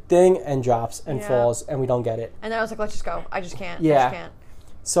to the thing and drops and falls, and we don't get it. And then I was like, let's just go. I just can't. Yeah. I just can't.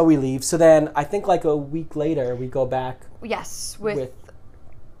 So we leave. So then I think like a week later, we go back Yes.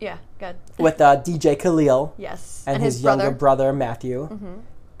 Yeah, good. with DJ Khalil. Yes. And his brother. younger brother, Matthew.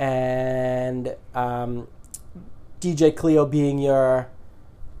 And DJ Cleo being your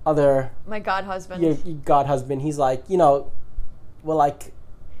other, My god husband. your god husband. He's like, we're like...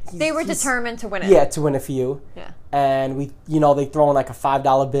 They were determined to win it. Yeah, to win a few. Yeah. And we, they throw in like a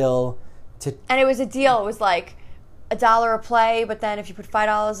 $5 bill to... And it was a deal. It was like $1 a play, but then if you put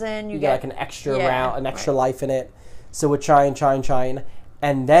 $5 in, you get like an extra round, an extra right. life in it. So we're trying.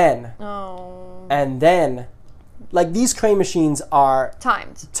 And then... Oh. And then like these crane machines are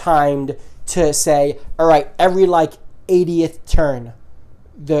timed to say, all right, every like 80th turn,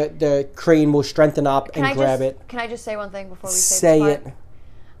 the crane will strengthen up and grab it. Can I just say one thing before we say it?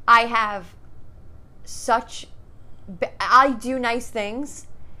 I have I do nice things,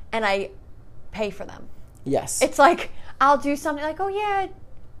 and I pay for them. Yes. It's like, I'll do something like, oh yeah,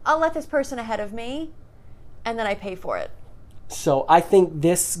 I'll let this person ahead of me, and then I pay for it. So I think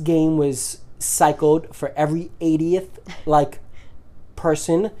this game was cycled for every 80th like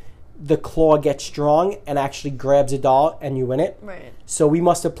person. The claw gets strong and actually grabs a doll, and you win it. Right. So we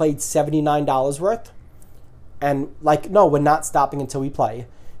must have played $79 worth. And like, no, we're not stopping until we play.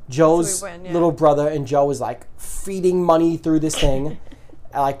 Joe's little brother and Joe was like feeding money through this thing,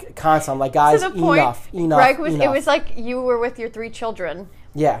 like constantly. I'm like, guys, enough. Greg was. It was like you were with your 3 children.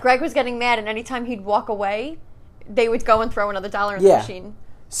 Yeah. Greg was getting mad, and anytime he'd walk away, they would go and throw another dollar in the machine.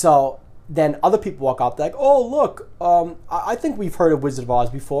 So then other people walk up, they're like, oh look, I think we've heard of Wizard of Oz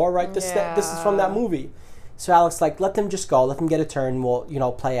before, right? This is from that movie. So Alex like, let them just go, let them get a turn.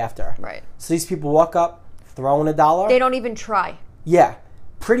 We'll play after. Right. So these people walk up, throw in a dollar. They don't even try. Yeah.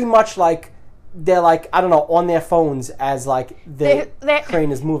 Pretty much like they're like, I don't know, on their phones as like the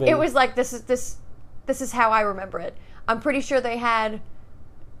crane is moving. It was like this is how I remember it. I'm pretty sure they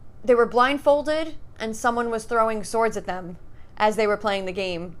were blindfolded and someone was throwing swords at them as they were playing the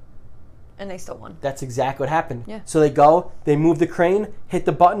game, and they still won. That's exactly what happened. Yeah. So they move the crane, hit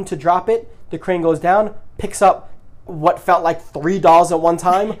the button to drop it, the crane goes down, picks up what felt like $3 at one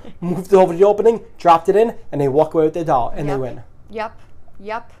time, moved it over to the opening, dropped it in, and they walk away with their doll, and they win. Yep.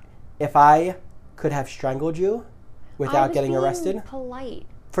 If I could have strangled you without getting arrested, polite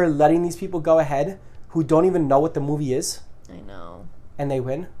for letting these people go ahead who don't even know what the movie is. I know. And they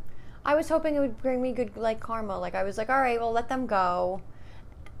win. I was hoping it would bring me good like karma. Like I was like, all right, well, let them go.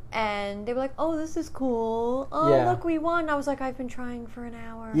 And they were like, oh, this is cool. Oh, look, we won. I was like, I've been trying for an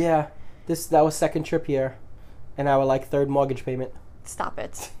hour. Yeah. That was second trip here. And our like third mortgage payment. Stop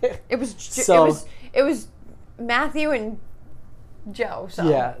it. It was Matthew and Joe. So.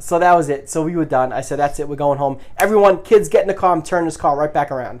 Yeah, so that was it. So we were done. I said, that's it. We're going home. Everyone, kids, get in the car and turn this car right back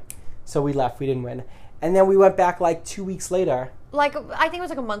around. So we left. We didn't win. And then we went back like 2 weeks later. Like, I think it was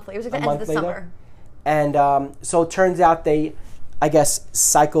like a month later. It was like the end of the summer. And so it turns out they, I guess,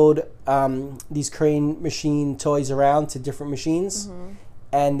 cycled these crane machine toys around to different machines. Mm-hmm.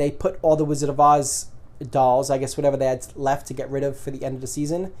 And they put all the Wizard of Oz dolls, I guess whatever they had left to get rid of for the end of the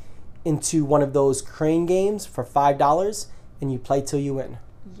season, into one of those crane games for $5. And you play till you win.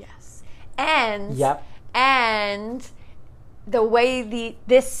 Yes. And the way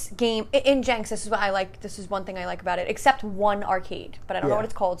this game in Jenks, this is what I like. This is one thing I like about it. Except one arcade, but I don't know what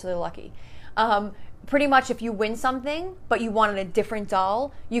it's called, so they're lucky. Pretty much, if you win something, but you wanted a different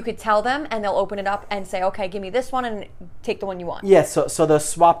doll, you could tell them, and they'll open it up and say, "Okay, give me this one, and take the one you want." Yeah. So they'll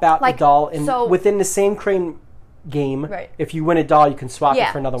swap out the doll, and within the same crane game, if you win a doll, you can swap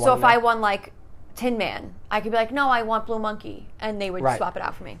it for another one. So if I won like Tin Man, I could be like, no, I want Blue Monkey, and they would swap it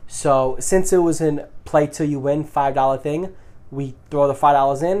out for me. So since it was in play till you win $5 thing, we throw the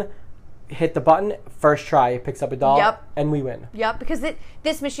 $5 in, hit the button, first try, it picks up a doll, and we win. Yep, because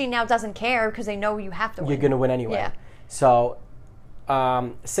this machine now doesn't care because they know you have to win. You're going to win anyway. Yeah. So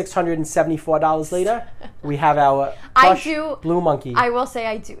 $674 later, we have our plush Blue Monkey. I will say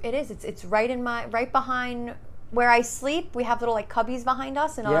I do. It is. It's right behind where I sleep. We have little like cubbies behind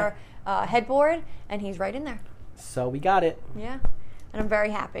us in our headboard, and he's right in there. So we got it. Yeah, and I'm very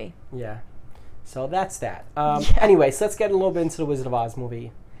happy. Yeah. So that's that. Anyway, so let's get a little bit into the Wizard of Oz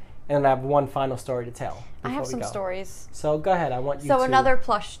movie. And I have one final story to tell. I have some stories. So go ahead. I want you to... So another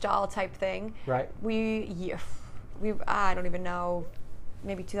plush doll type thing. Right. I don't even know,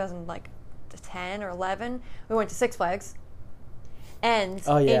 maybe 2010 or 11, we went to Six Flags. And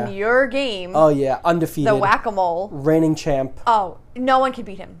in your game... Oh, yeah. Undefeated. The Whack-A-Mole. Reigning champ. Oh, no one can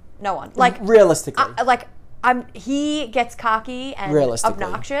beat him. No one. Like realistically. He gets cocky and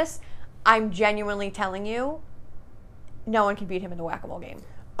obnoxious. I'm genuinely telling you, no one can beat him in the Whack-A-Mole game.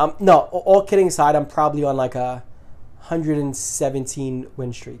 No, all kidding aside, I'm probably on like a 117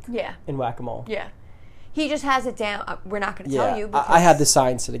 win streak. Yeah. In Whack-A-Mole. Yeah. He just has it down. We're not going to tell you. I have the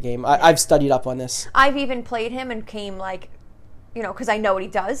science to the game. I've studied up on this. I've even played him and came because I know what he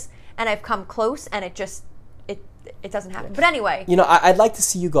does, and I've come close, and it just it doesn't happen. But anyway, I'd like to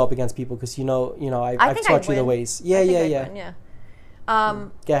see you go up against people because I've taught you the ways. Yeah.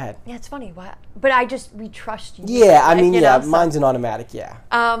 Go ahead. Yeah, it's funny. But we trust you. Yeah, mine's an automatic. Yeah.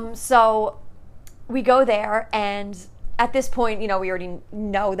 So we go there, and at this point, we already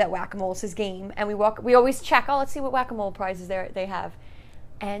know that Whack-A-Mole is his game, and we always check. Oh, let's see what Whack-A-Mole prizes they have,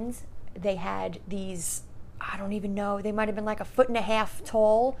 and they had these I don't even know. They might have been like 1.5 feet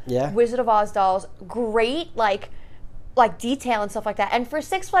tall. Yeah. Wizard of Oz dolls. Great, like detail and stuff like that. And for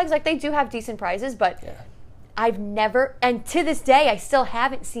Six Flags, like they do have decent prizes, but I've never, and to this day, I still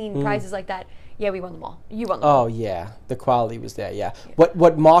haven't seen prizes like that. Yeah, we won them all. You won them all. Oh, yeah. The quality was there, yeah.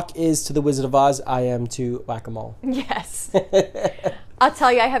 What Mark is to the Wizard of Oz, I am to Whack-A-Mole. Yes. I'll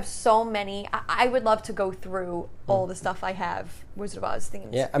tell you, I have so many. I would love to go through all the stuff I have, Wizard of Oz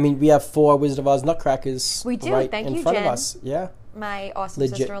themes. Yeah, I mean, we have 4 Wizard of Oz nutcrackers We do. right Thank in you, front Jen. of us. Yeah. My awesome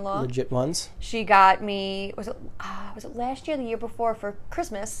sister-in-law. Legit ones. She got me, was it last year or the year before for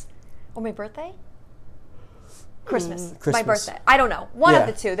Christmas? Or my birthday? Christmas. My birthday. I don't know. One of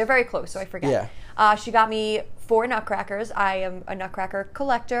the two. They're very close, so I forget. Yeah. She got me 4 nutcrackers. I am a nutcracker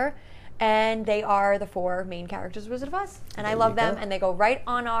collector, and they are the 4 main characters of Wizard of Oz. And I love them, and they go right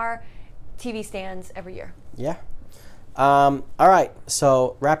on our TV stands every year. Yeah. All right,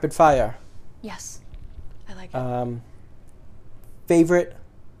 so rapid fire. Yes. I like it. Favorite,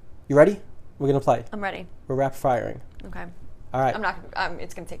 you ready? We're going to play. I'm ready. We're rapid firing. Okay. All right. I'm not.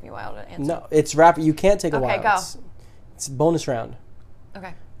 It's gonna take me a while to answer. No, it's rapid. You can't take a while. Okay, go. It's a bonus round.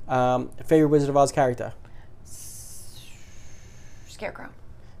 Okay. Favorite Wizard of Oz character? Scarecrow.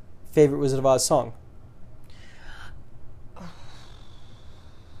 Favorite Wizard of Oz song?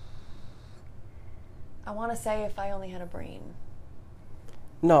 I want to say If I Only Had a Brain.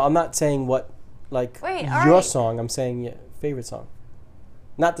 No, I'm not saying what, like, Wait, your all right. song. I'm saying your favorite song.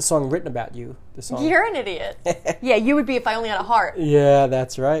 Not the song written about you. The song. You're an idiot. Yeah, you would be If I Only Had a Heart. Yeah,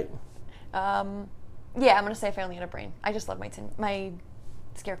 that's right. Yeah, I'm gonna say If I Only Had a Brain. I just love my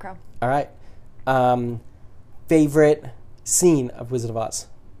Scarecrow. All right. Favorite scene of Wizard of Oz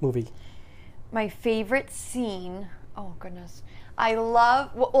movie? My favorite scene. Oh goodness, I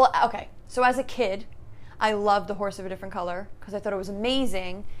love. Well, okay. So as a kid, I loved the horse of a different color because I thought it was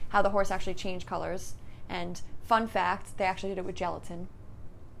amazing how the horse actually changed colors. And fun fact, they actually did it with gelatin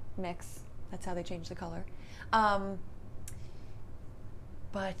mix. That's how they changed the color.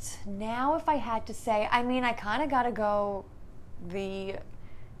 But now if I had to say, I mean, I kind of got to go the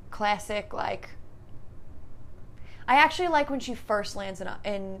classic, like, I actually like when she first lands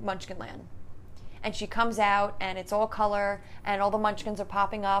in Munchkinland. And she comes out and it's all color and all the Munchkins are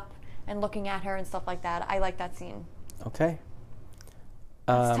popping up and looking at her and stuff like that. I like that scene. Okay.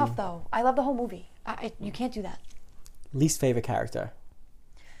 It's tough though. I love the whole movie. You can't do that. Least favorite character?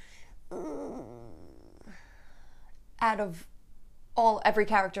 Out of every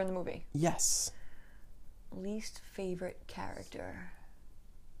character in the movie. Yes. Least favorite character.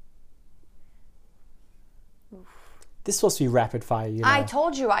 This is supposed to be rapid fire, you know. I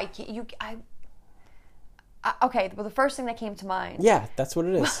told you okay, well, the first thing that came to mind. Yeah, that's what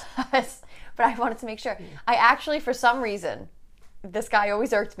it is. But I wanted to make sure. I actually, for some reason, this guy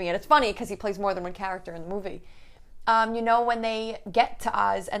always irked me, and it's funny because he plays more than one character in the movie. You know, when they get to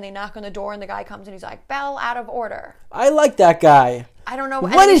Oz and they knock on the door and the guy comes and he's like, "Bell out of order." I like that guy. I don't know.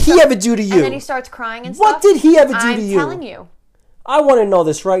 What did he ever do to you? And then he starts crying and stuff. What did he ever do to you? I'm telling you. I want to know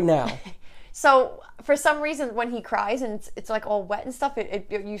this right now. So, for some reason, when he cries and it's like all wet and stuff,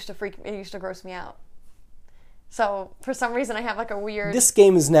 it used to gross me out. So, for some reason, I have like a weird... This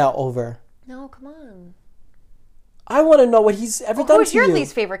game is now over. No, come on. I want to know what he's ever done to you. Who's your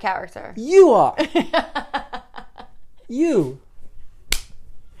least favorite character? You are. You.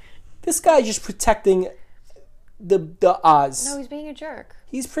 This guy's just protecting the Oz. No, he's being a jerk.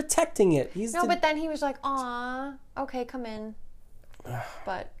 He's protecting it. But then he was like, "Aw, okay, come in."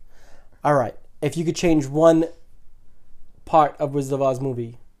 But... All right. If you could change one part of Wizard of Oz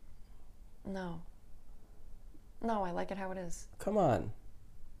movie. No, I like it how it is. Come on.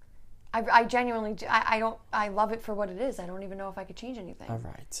 I genuinely do. I love it for what it is. I don't even know if I could change anything.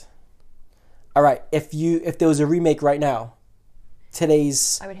 All right. If there was a remake right now,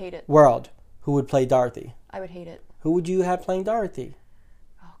 today's I would hate it. world, who would play Dorothy? I would hate it. Who would you have playing Dorothy?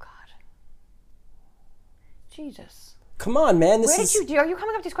 Oh God. Jesus. Come on, man. Are you coming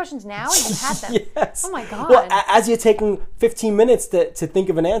up with these questions now? And you've had them. Yes. Oh my God. Well, as you're taking 15 minutes to think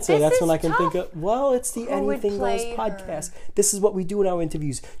of an answer, This that's is when I can tough. think of. Well, it's the Who would Anything Goes play podcast. her? This is what we do in our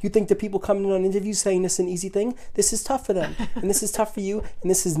interviews. You think the people coming in on interviews saying this is an easy thing? This is tough for them, and this is tough for you, and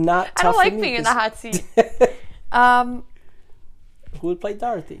this is not I tough don't like for me. being in the hot seat. Who would play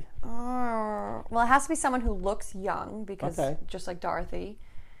Dorothy? Well, it has to be someone who looks young because Okay. just like Dorothy.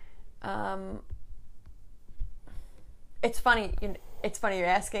 It's funny. It's funny you're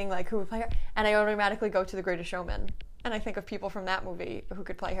asking like who would play her, and I automatically go to The Greatest Showman, and I think of people from that movie who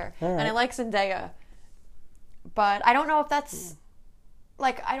could play her. All right. And I like Zendaya, but I don't know if that's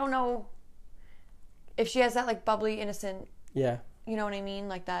like I don't know if she has that like bubbly, innocent. Yeah. You know what I mean?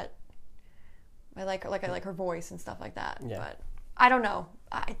 Like that. I like her voice and stuff like that. Yeah. But I don't know.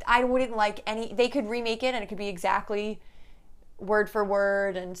 I wouldn't like any. They could remake it and it could be exactly word for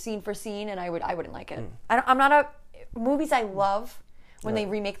word and scene for scene, and I wouldn't like it. I'm not a movies I love when they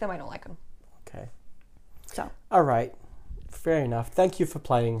remake them. I don't like them. Okay. So. All right. Fair enough. Thank you for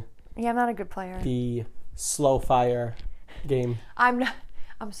playing. Yeah, I'm not a good player. The slow fire game. I'm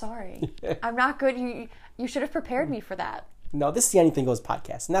sorry. I'm not good. You should have prepared me for that. No, this is the Anything Goes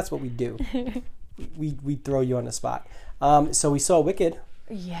podcast, and that's what we do. we throw you on the spot. So we saw Wicked.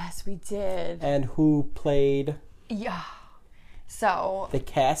 Yes, we did. And who played? Yeah. So the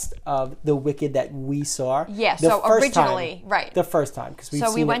cast of the Wicked that we saw. Yeah. So originally, right. The first time, because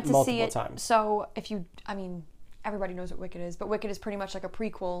we went to see it times. So everybody knows what Wicked is, but Wicked is pretty much like a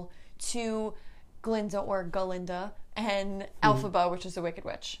prequel to Glinda or Galinda and Elphaba, which is the Wicked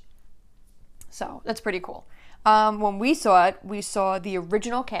Witch. So that's pretty cool. When we saw it, we saw the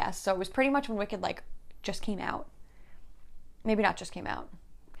original cast. So it was pretty much when Wicked just came out. Maybe not just came out.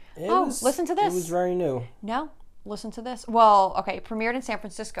 Listen to this. It was very new. No, listen to this. Well, okay, premiered in San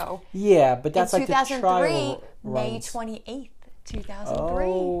Francisco. Yeah, but that's in like 2003, the trial May runs. 28th, 2003.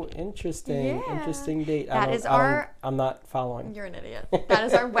 Oh, interesting. Yeah. Interesting date. I'm not following. You're an idiot. That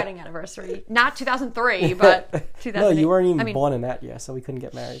is our wedding anniversary. Not 2003, but 2008. No, you weren't even born in that year, so we couldn't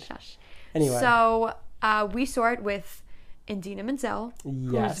get married. Shush. Anyway. So we saw it with Indina Menzel,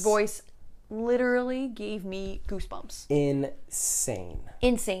 whose voice literally gave me goosebumps. Insane.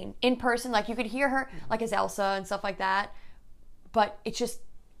 In person, you could hear her as Elsa and stuff like that, but it's just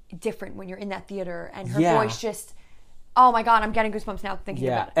different when you're in that theater and her voice just, oh my God, I'm getting goosebumps now thinking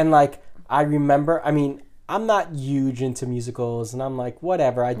about it. And I remember, I'm not huge into musicals and I'm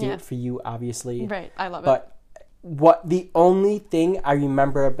whatever, I do it for you, obviously. Right, I love it. But the only thing I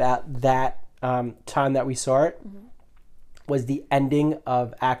remember about that time that we saw it was the ending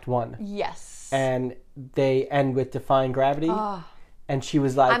of Act 1. Yes. And they end with Defying Gravity. Oh. And she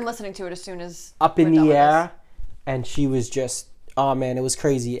was I'm listening to it as soon as up in the air. And she was just, oh man, it was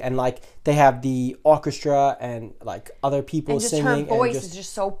crazy. And they have the orchestra and other people and just singing. Her voice is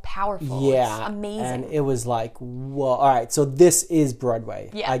just so powerful. Yeah. It's amazing. And it was whoa. All right, so this is Broadway.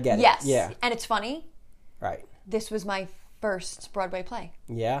 Yeah. I get it. Yes. Yeah. And it's funny. Right. This was my first Broadway play.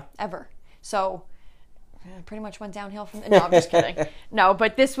 Yeah. Ever. So pretty much went downhill from... No, I'm just kidding. No,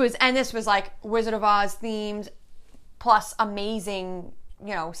 but this was Wizard of Oz themed, plus amazing,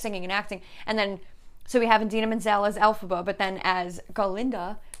 singing and acting. And then, so we have Indina Menzel as Elphaba, but then as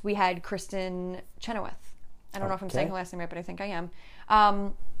Galinda, we had Kristen Chenoweth. I don't know if I'm saying her last name right, but I think I am.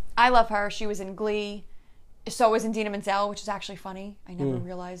 I love her. She was in Glee. So was Indina Menzel, which is actually funny. I never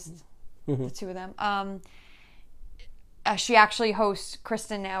realized the two of them. She actually hosts,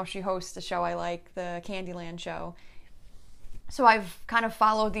 Kristen now, she hosts the show I like, the Candyland show. So I've kind of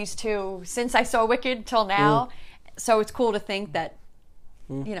followed these two since I saw Wicked till now. So it's cool to think that,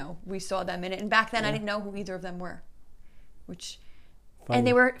 we saw them in it. And back then I didn't know who either of them were. Funny. And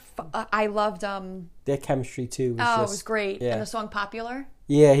they were, I loved... their chemistry too. It was great. Yeah. And the song Popular?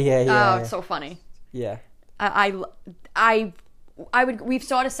 Yeah. Oh, it's so funny. Yeah. We've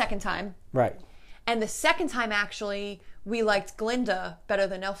saw it a second time. Right. And the second time, actually, we liked Glinda better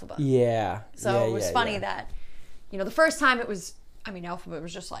than Elphaba. Yeah. So it was funny that, the first time it was, Elphaba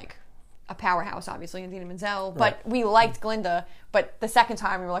was just a powerhouse, obviously, Indina Menzel. But we liked Glinda. But the second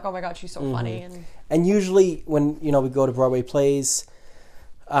time, we were like, oh my God, she's so funny. And usually when, we go to Broadway plays,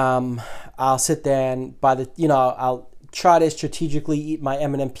 I'll sit there and I'll try to strategically eat my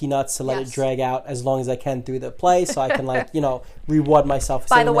M&M peanuts to let it drag out as long as I can through the play so I can, reward myself.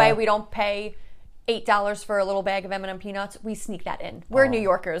 By the way, we don't pay $8 for a little bag of M&M peanuts. We sneak that in. We're New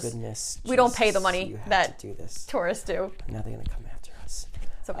Yorkers. Goodness, we don't pay the money that do this. Tourists do. Now they're gonna come after us.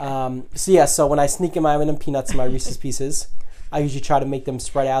 It's okay. So when I sneak in my M&M peanuts and my Reese's Pieces, I usually try to make them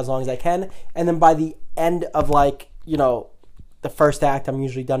spread out as long as I can. And then by the end of the first act, I'm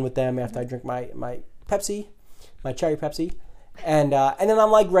usually done with them after I drink my Pepsi, my cherry Pepsi, and then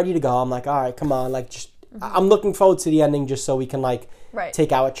I'm ready to go. I'm all right, come on, I'm looking forward to the ending just so we can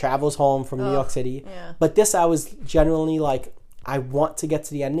take our travels home from New York City. Yeah. But this, I was genuinely I want to get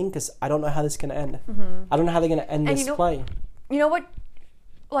to the ending because I don't know how this is going to end. I don't know how they're going to end this play. You know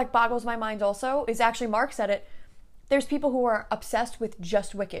what boggles my mind also is actually Mark said it. There's people who are obsessed with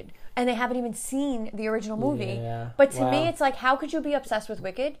just Wicked and they haven't even seen the original movie. Yeah. But to me, it's how could you be obsessed with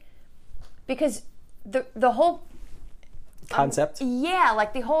Wicked? Because the whole concept.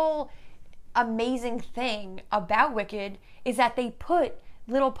 The whole amazing thing about Wicked is that they put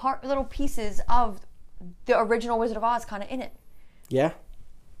little pieces of the original Wizard of Oz kind of in it. Yeah.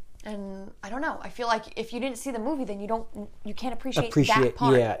 And I don't know. I feel like if you didn't see the movie, then you can't appreciate that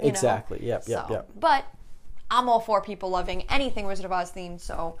part. Yeah, exactly. Yep. But I'm all for people loving anything Wizard of Oz themed,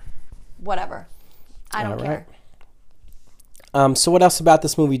 so whatever. I don't care. So what else about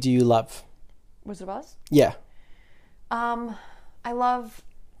this movie do you love? Wizard of Oz? Yeah. I love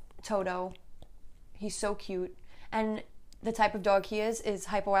Toto. He's so cute. And the type of dog he is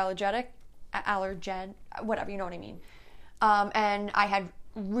hypoallergenic. Whatever, you know what I mean. And I had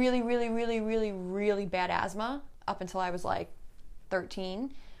really, really, really, really, really bad asthma up until I was like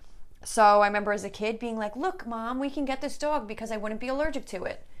 13. So I remember as a kid being like, look, Mom, we can get this dog because I wouldn't be allergic to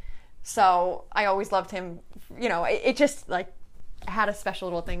it. So I always loved him. You know, it just like had a special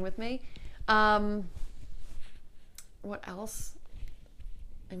little thing with me. What else?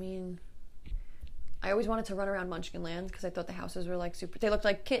 I mean, I always wanted to run around Munchkinland because I thought the houses were like super. They looked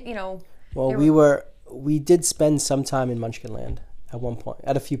like Well, we did spend some time in Munchkinland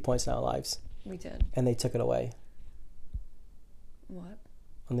at a few points in our lives. We did. And they took it away. What?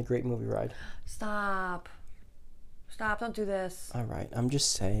 On the Great Movie Ride. Stop, don't do this. All right, I'm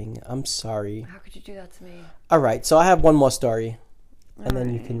just saying. I'm sorry. How could you do that to me? All right, so I have one more story. And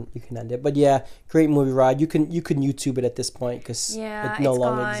then you can end it. But yeah, Great Movie Ride. You can YouTube it at this point because it no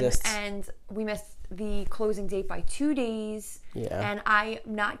longer exists. And we missed the closing date by 2 days. Yeah. And I'm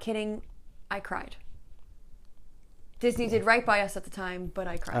not kidding, I cried. Disney did right by us at the time, but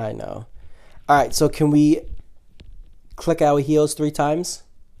I cried. I know. All right, so can we click our heels 3 times?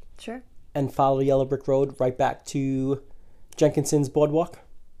 Sure. And follow Yellow Brick Road right back to Jenkinson's Boardwalk?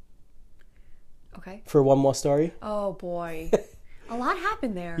 Okay. For one more story? Oh, boy. A lot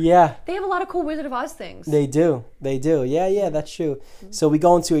happened there. Yeah. They have a lot of cool Wizard of Oz things. They do. Yeah, that's true. Mm-hmm. So we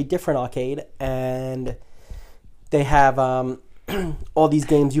go into a different arcade, and they have all these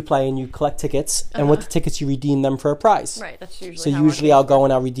games you play, and you collect tickets, and with the tickets you redeem them for a prize. Right, that's usually So usually I'll go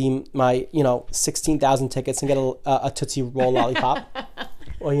and I'll redeem my 16,000 tickets and get a Tootsie Roll lollipop.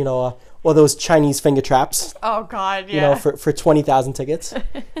 Or, or those Chinese finger traps. Oh, God, yeah. For 20,000 tickets.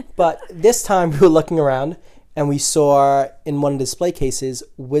 But this time we were looking around, and we saw in one of the display cases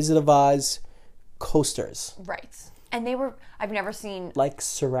Wizard of Oz coasters. Right. And they were, I've never seen... Like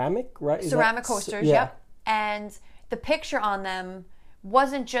ceramic, right? Ceramic coasters, yeah. Yep. And the picture on them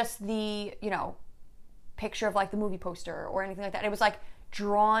wasn't just the, picture of like the movie poster or anything like that. It was like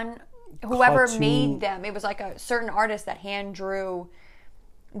drawn, whoever made them. It was like a certain artist that hand drew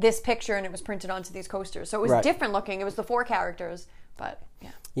this picture and it was printed onto these coasters. So it was different looking. It was the 4 characters, but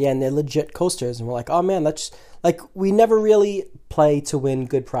yeah. Yeah, and they're legit coasters, and we're like, oh man, that's like we never really play to win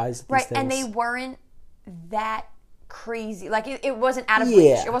good prizes. Right, things. and they weren't that crazy. Like it wasn't out of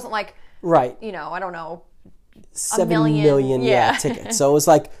reach. It wasn't like I don't know, 7 million tickets. So it was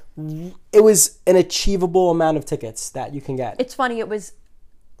like it was an achievable amount of tickets that you can get. It's funny. It was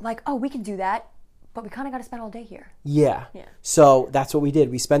like, oh, we can do that, but we kind of got to spend all day here. Yeah. So that's what we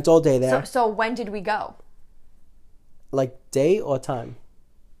did. We spent all day there. So when did we go? Like day or time?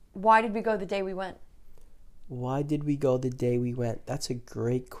 Why did we go the day we went? Why did we go the day we went? That's a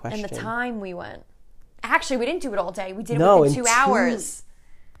great question. And the time we went. Actually, we didn't do it all day. We did it within 2 hours.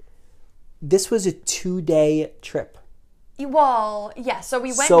 This was a 2-day trip. Well, yeah. So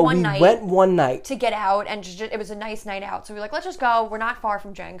we went one night to get out, and it was a nice night out. So we were like, let's just go. We're not far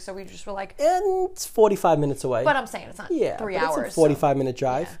from Jenks, so we just were like, and it's 45 minutes away. But I'm saying it's not 3 hours. It's a 45-minute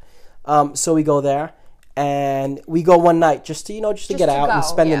drive. Yeah. So we go there. And we go one night just to get out and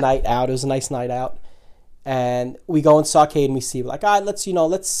spend the night out. It was a nice night out. And we go into arcade and we see like, all right, let's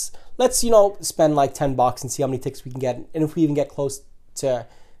spend like $10 and see how many tickets we can get, and if we even get close to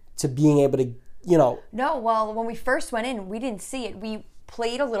being able to, No, well, when we first went in, we didn't see it. We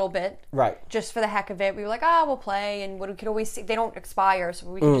played a little bit, right? Just for the heck of it. We were like, we'll play, and we could always see, they don't expire, so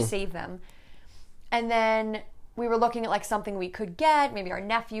we can just save them. And then we were looking at like something we could get. Maybe our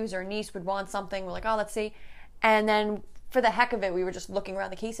nephews or niece would want something. We're like, let's see. And then for the heck of it, we were just looking around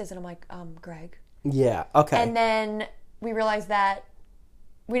the cases, and I'm like, Greg. Yeah, okay. And then we realized that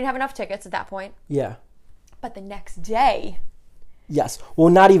we didn't have enough tickets at that point. Yeah. But the next day. Yes. Well,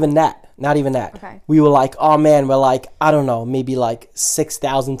 not even that. Okay. We were like, oh man, we're like, I don't know, maybe like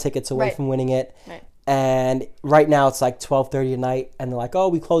 6,000 tickets away from winning it. Right. And right now it's like 12:30 at night, and they're like, "Oh,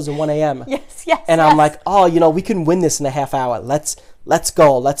 we close at 1 a.m." Yes. And I'm like, "Oh, we can win this in a half hour. Let's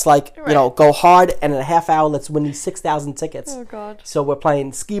go. Let's go hard, and in a half hour, let's win these 6,000 tickets." Oh God! So we're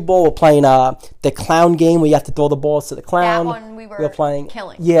playing skee ball. We're playing the clown game where you have to throw the balls to the clown. That one we were playing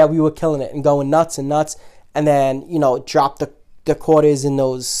killing. Yeah, we were killing it and going nuts, and then drop the quarters in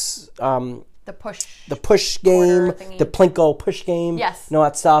those the the push game, thingy. the Plinko push game, Yes. and all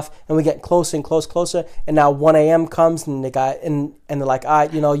that stuff. And we get closer and closer. And now 1 a.m. comes, and the guy and they're like, all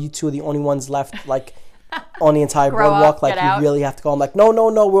right, you two are the only ones left, like on the entire Grow boardwalk. up, Like get you out. really have to go. I'm like, no,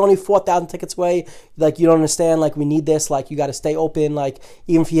 we're only 4,000 tickets away. Like you don't understand. Like we need this. Like you got to stay open. Like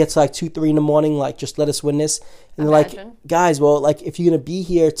even if he hits like 2-3 in the morning, like just let us win this. And they're like, Imagine. guys, well, like if you're gonna be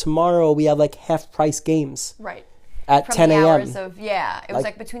here tomorrow, we have like half price games Right. at From 10 the a.m. hours of, it was Like-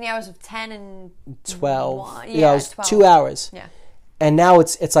 like between the hours of 10 and 12. 1. Yeah, it was 12. 2 hours. Yeah. And now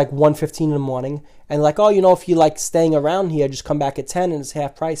it's like 1:15 in the morning. And like, oh, if you like staying around here, just come back at 10 and it's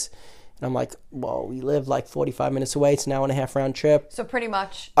half price. And I'm like, well, we live like 45 minutes away. It's an hour and a half round trip. So pretty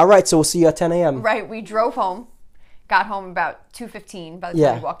much, All right, so we'll see you at 10 a.m. right, we drove home, got home about 2:15 by the time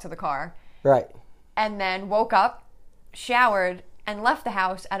Yeah. we walked to the car, Right. and then woke up, showered, and left the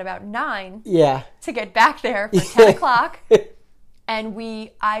house at about 9 Yeah. to get back there for 10 o'clock. And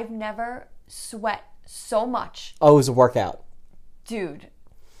I've never sweat so much. Oh, it was a workout. Dude.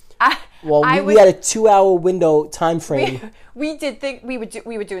 Well, we had a 2-hour window time frame. We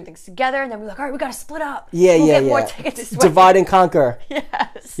were doing things together, and then we were like, all right, we gotta split up. Yeah, we'll yeah, get more yeah. tickets this way. Divide and conquer.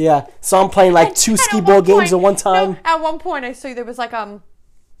 Yes. Yeah. So I'm playing like two And skee at ball one games point- at one time. No, at one point, I saw there was like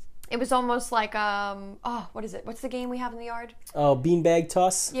it was almost like what is it? What's the game we have in the yard? Oh, beanbag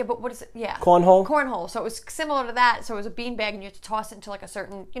toss. Yeah, but what is it? Yeah, Cornhole? Cornhole. So it was similar to that. So it was a beanbag, and you had to toss it into like a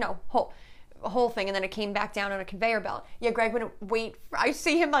certain whole thing, and then it came back down on a conveyor belt. Yeah, Greg wouldn't wait. I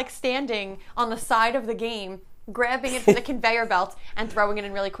see him like standing on the side of the game, grabbing it from the conveyor belt and throwing it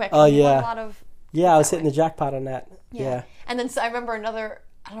in really quick. Oh, And he won yeah. a lot of. Yeah, I was hitting the jackpot on that. Yeah. And then I remember another.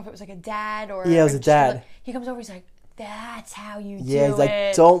 I don't know if it was like a dad or. Yeah, it was a just dad. He comes over. He's like, "That's how you do Yeah, he's like,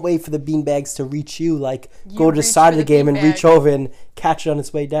 it." don't wait for the beanbags to reach you. Like, go to the reach side for of the the game and beanbag. reach over and catch it on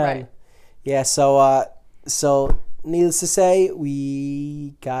its way down. Right. Yeah, so needless to say,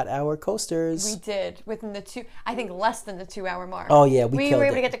 we got our coasters. We did within I think less than the 2-hour mark. Oh, yeah, we we killed were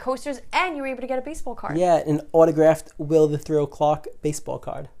able it. to get the coasters, and you were able to get a baseball card. Yeah, an autographed Will the Thrill Clark baseball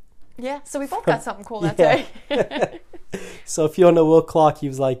card. Yeah, so we both got something cool that Yeah. day. So if you don't know Will Clark, he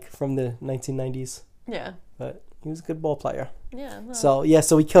was like from the 1990s, Yeah. but he was a good ball player. Yeah. No.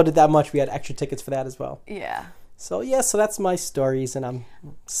 So we killed it that much. We had extra tickets for that as well. Yeah. So so that's my stories, and I'm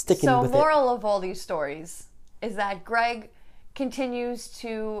sticking So with moral of all these stories is that Greg continues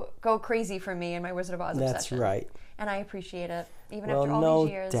to go crazy for me and my Wizard of Oz it. That's obsession. right. And I appreciate it, even Well, after all no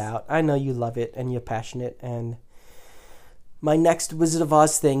these years. doubt. I know you love it and you're passionate. And my next Wizard of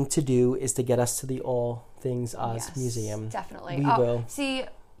Oz thing to do is to get us to the All Things Oz Yes, Museum. Definitely. We will. See,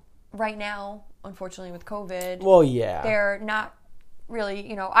 right now, unfortunately, with COVID, Well, yeah. they're not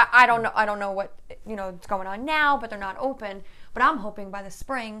really, I don't know what, is going on now, but they're not open. But I'm hoping by the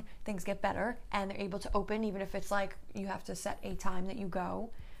spring things get better and they're able to open, even if it's like you have to set a time that you go,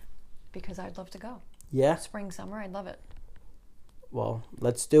 because I'd love to go. Yeah. Spring, summer, I'd love it. Well,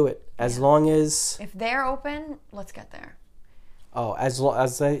 let's do it. As long as If they're open, let's get there. as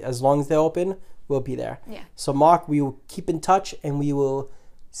long as they're open, we'll be there. Yeah. So Mark, we will keep in touch and we will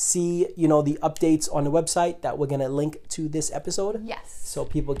see, the updates on the website that we're gonna link to this episode. Yes. So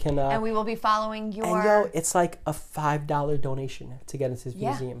people can And we will be following your... and it's like a $5 donation to get into this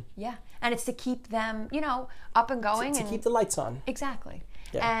yeah, museum. yeah. And it's to keep them, up and going. To and keep the lights on. Exactly.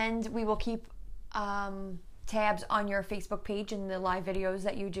 Yeah. And we will keep tabs on your Facebook page and the live videos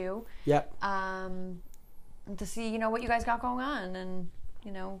that you do Yep. to see, what you guys got going on and,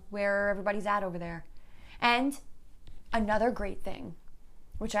 where everybody's at over there. And another great thing,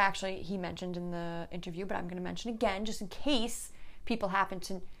 which he mentioned in the interview, but I'm going to mention again, just in case people happen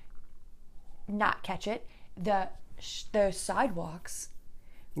to not catch it, the sidewalks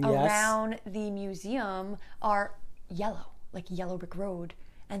around the museum are yellow, like yellow brick road,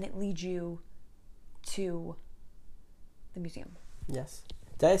 and it leads you to the museum. Yes.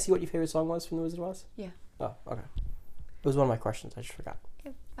 Did I see what your favorite song was from The Wizard of Oz? Yeah. Oh, okay. It was one of my questions. I just forgot.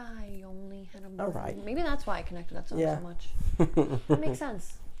 If I only had a brain. All right. Maybe that's why I connected that song Yeah. so much. That makes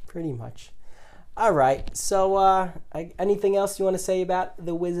sense. Pretty much. All right. So, anything else you want to say about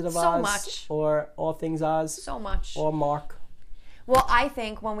The Wizard of So Oz? much. Or All Things Oz? So much. Or Mark? Well, I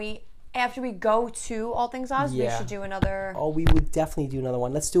think after we go to All Things Oz, we Yeah. should do another. Oh, we would definitely do another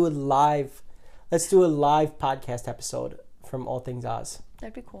one. Let's do a live podcast episode from All Things Oz.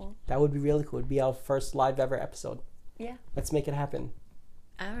 That'd be cool. That would be really cool. It'd be our first live ever episode. Yeah. Let's make it happen.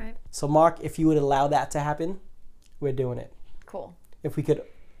 All right. So, Mark, if you would allow that to happen, we're doing it. Cool. If we could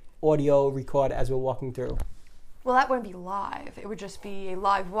audio record as we're walking through. Well, that wouldn't be live. It would just be a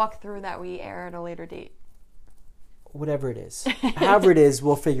live walkthrough that we air at a later date. Whatever it is. However it is,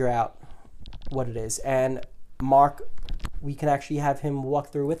 we'll figure out what it is. And Mark, we can actually have him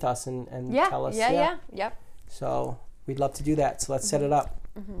walk through with us and tell us. Yep. So we'd love to do that. So let's set it up.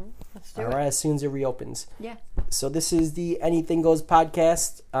 Let's do All it. right, as soon as it reopens. Yeah. So this is the Anything Goes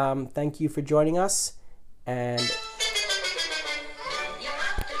podcast. Thank you for joining us. And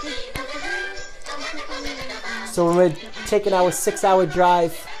so we're taking our 6-hour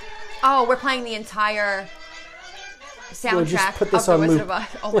drive. Oh, we're playing the entire soundtrack just put this of on The Wizard loop. of Oz.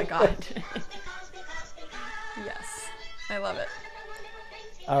 Oh my god. Yes. I love it.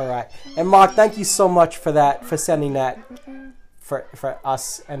 All right. And Mark, thank you so much for that, for sending that for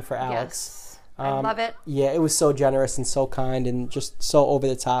us and for Alex. Yes. I love it. Yeah, it was so generous and so kind and just so over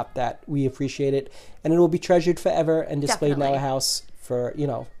the top that we appreciate it. And it will be treasured forever and displayed in our Definitely. house for,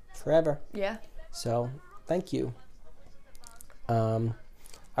 forever. Yeah. So, thank you. All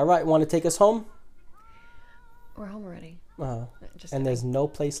right, want to take us home? We're home already. Just And there's no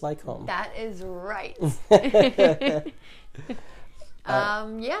place like home. That is right.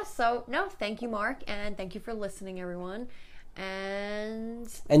 So no, thank you, Mark, and thank you for listening, everyone. And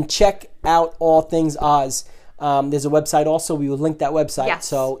check out All Things Oz. There's a website also. We will link that website. Yes.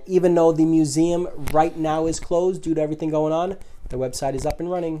 So even though the museum right now is closed due to everything going on, the website is up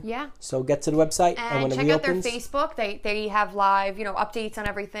and running. yeah. So get to the website And when it check out their reopens. Facebook. They have live, updates on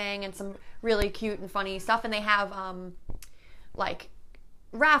everything and some really cute and funny stuff. And they have like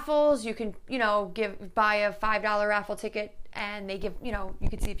raffles. You can buy a $5 raffle ticket, and they give you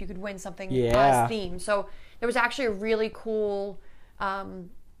can see if you could win something Yeah. Oz themed. So there was actually a really cool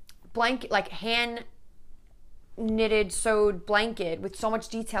blanket, like hand knitted sewed blanket with so much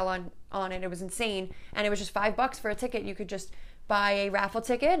detail on it. It was insane, and it was just $5 for a ticket. You could just buy a raffle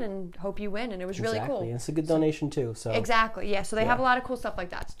ticket and hope you win, and it was really cool. It's a good donation too. So Exactly, yeah. So they have a lot of cool stuff like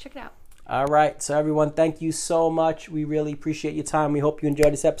that. So check it out. All right. So everyone, thank you so much. We really appreciate your time. We hope you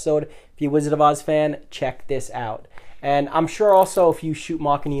enjoyed this episode. If you're a Wizard of Oz fan, check this out. And I'm sure also if you shoot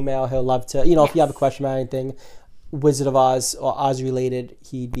Mark an email, he'll love to, if you have a question about anything Wizard of Oz or Oz related,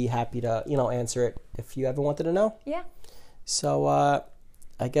 he'd be happy to, answer it if you ever wanted to know. Yeah. So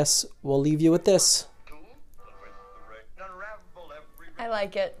I guess we'll leave you with this. I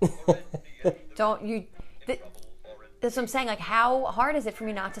like it. Don't you... That's what I'm saying. Like, how hard is it for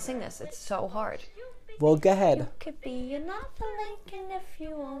me not to sing this? It's so hard. Well, go ahead. Could be another Lincoln if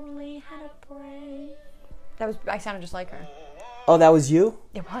you only had a brain. I sounded just like her. Oh, that was you?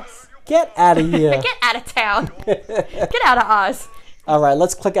 It was. Get out of here. Get out of town. Get out of Oz. All right,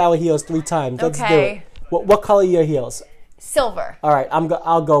 let's click our heels 3 times. Let's do Okay. it. What color are your heels? Silver. All right,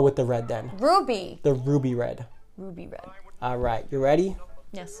 I'll go with the red then. Ruby. The ruby red. Ruby red. All right, you ready?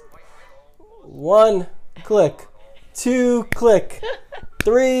 Yes. 1 click, 2 click,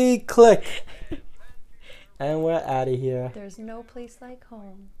 3 click, and we're out of here. There's no place like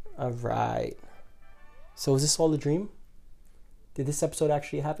home. All right. So is this all a dream? Did this episode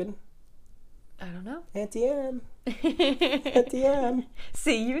actually happen? I don't know. Auntie Anne. Auntie Anne.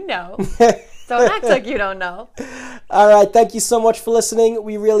 See, you know. Don't act like you don't know. All right. Thank you so much for listening.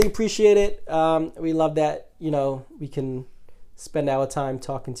 We really appreciate it. We love that, we can spend our time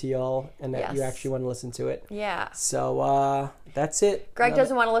talking to y'all and that you Yes. actually want to listen to it. Yeah. So that's it. Greg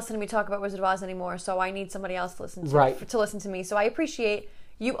doesn't want to listen to me talk about Wizard of Oz anymore, so I need somebody else to listen to, Right. to listen to me. So I appreciate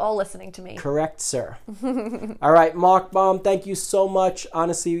you all listening to me. Correct, sir. All right, Mark Baum, thank you so much.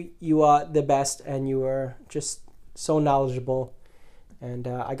 Honestly, you are the best, and you are just so knowledgeable. And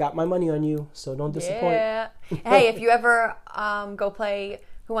I got my money on you, so don't disappoint. Yeah. Hey, if you ever go play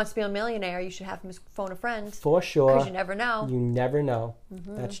Who Wants to Be a Millionaire, you should have him phone a friend. For sure. Because you never know. You never know.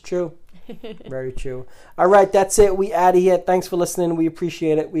 That's true. Very true. All right, that's it. We out of here. Thanks for listening. We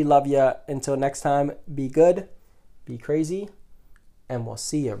appreciate it. We love you. Until next time, be good, be crazy, and we'll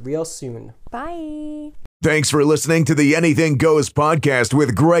see you real soon. Bye. Thanks for listening to the Anything Goes podcast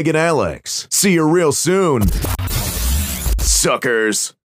with Greg and Alex. See you real soon, suckers.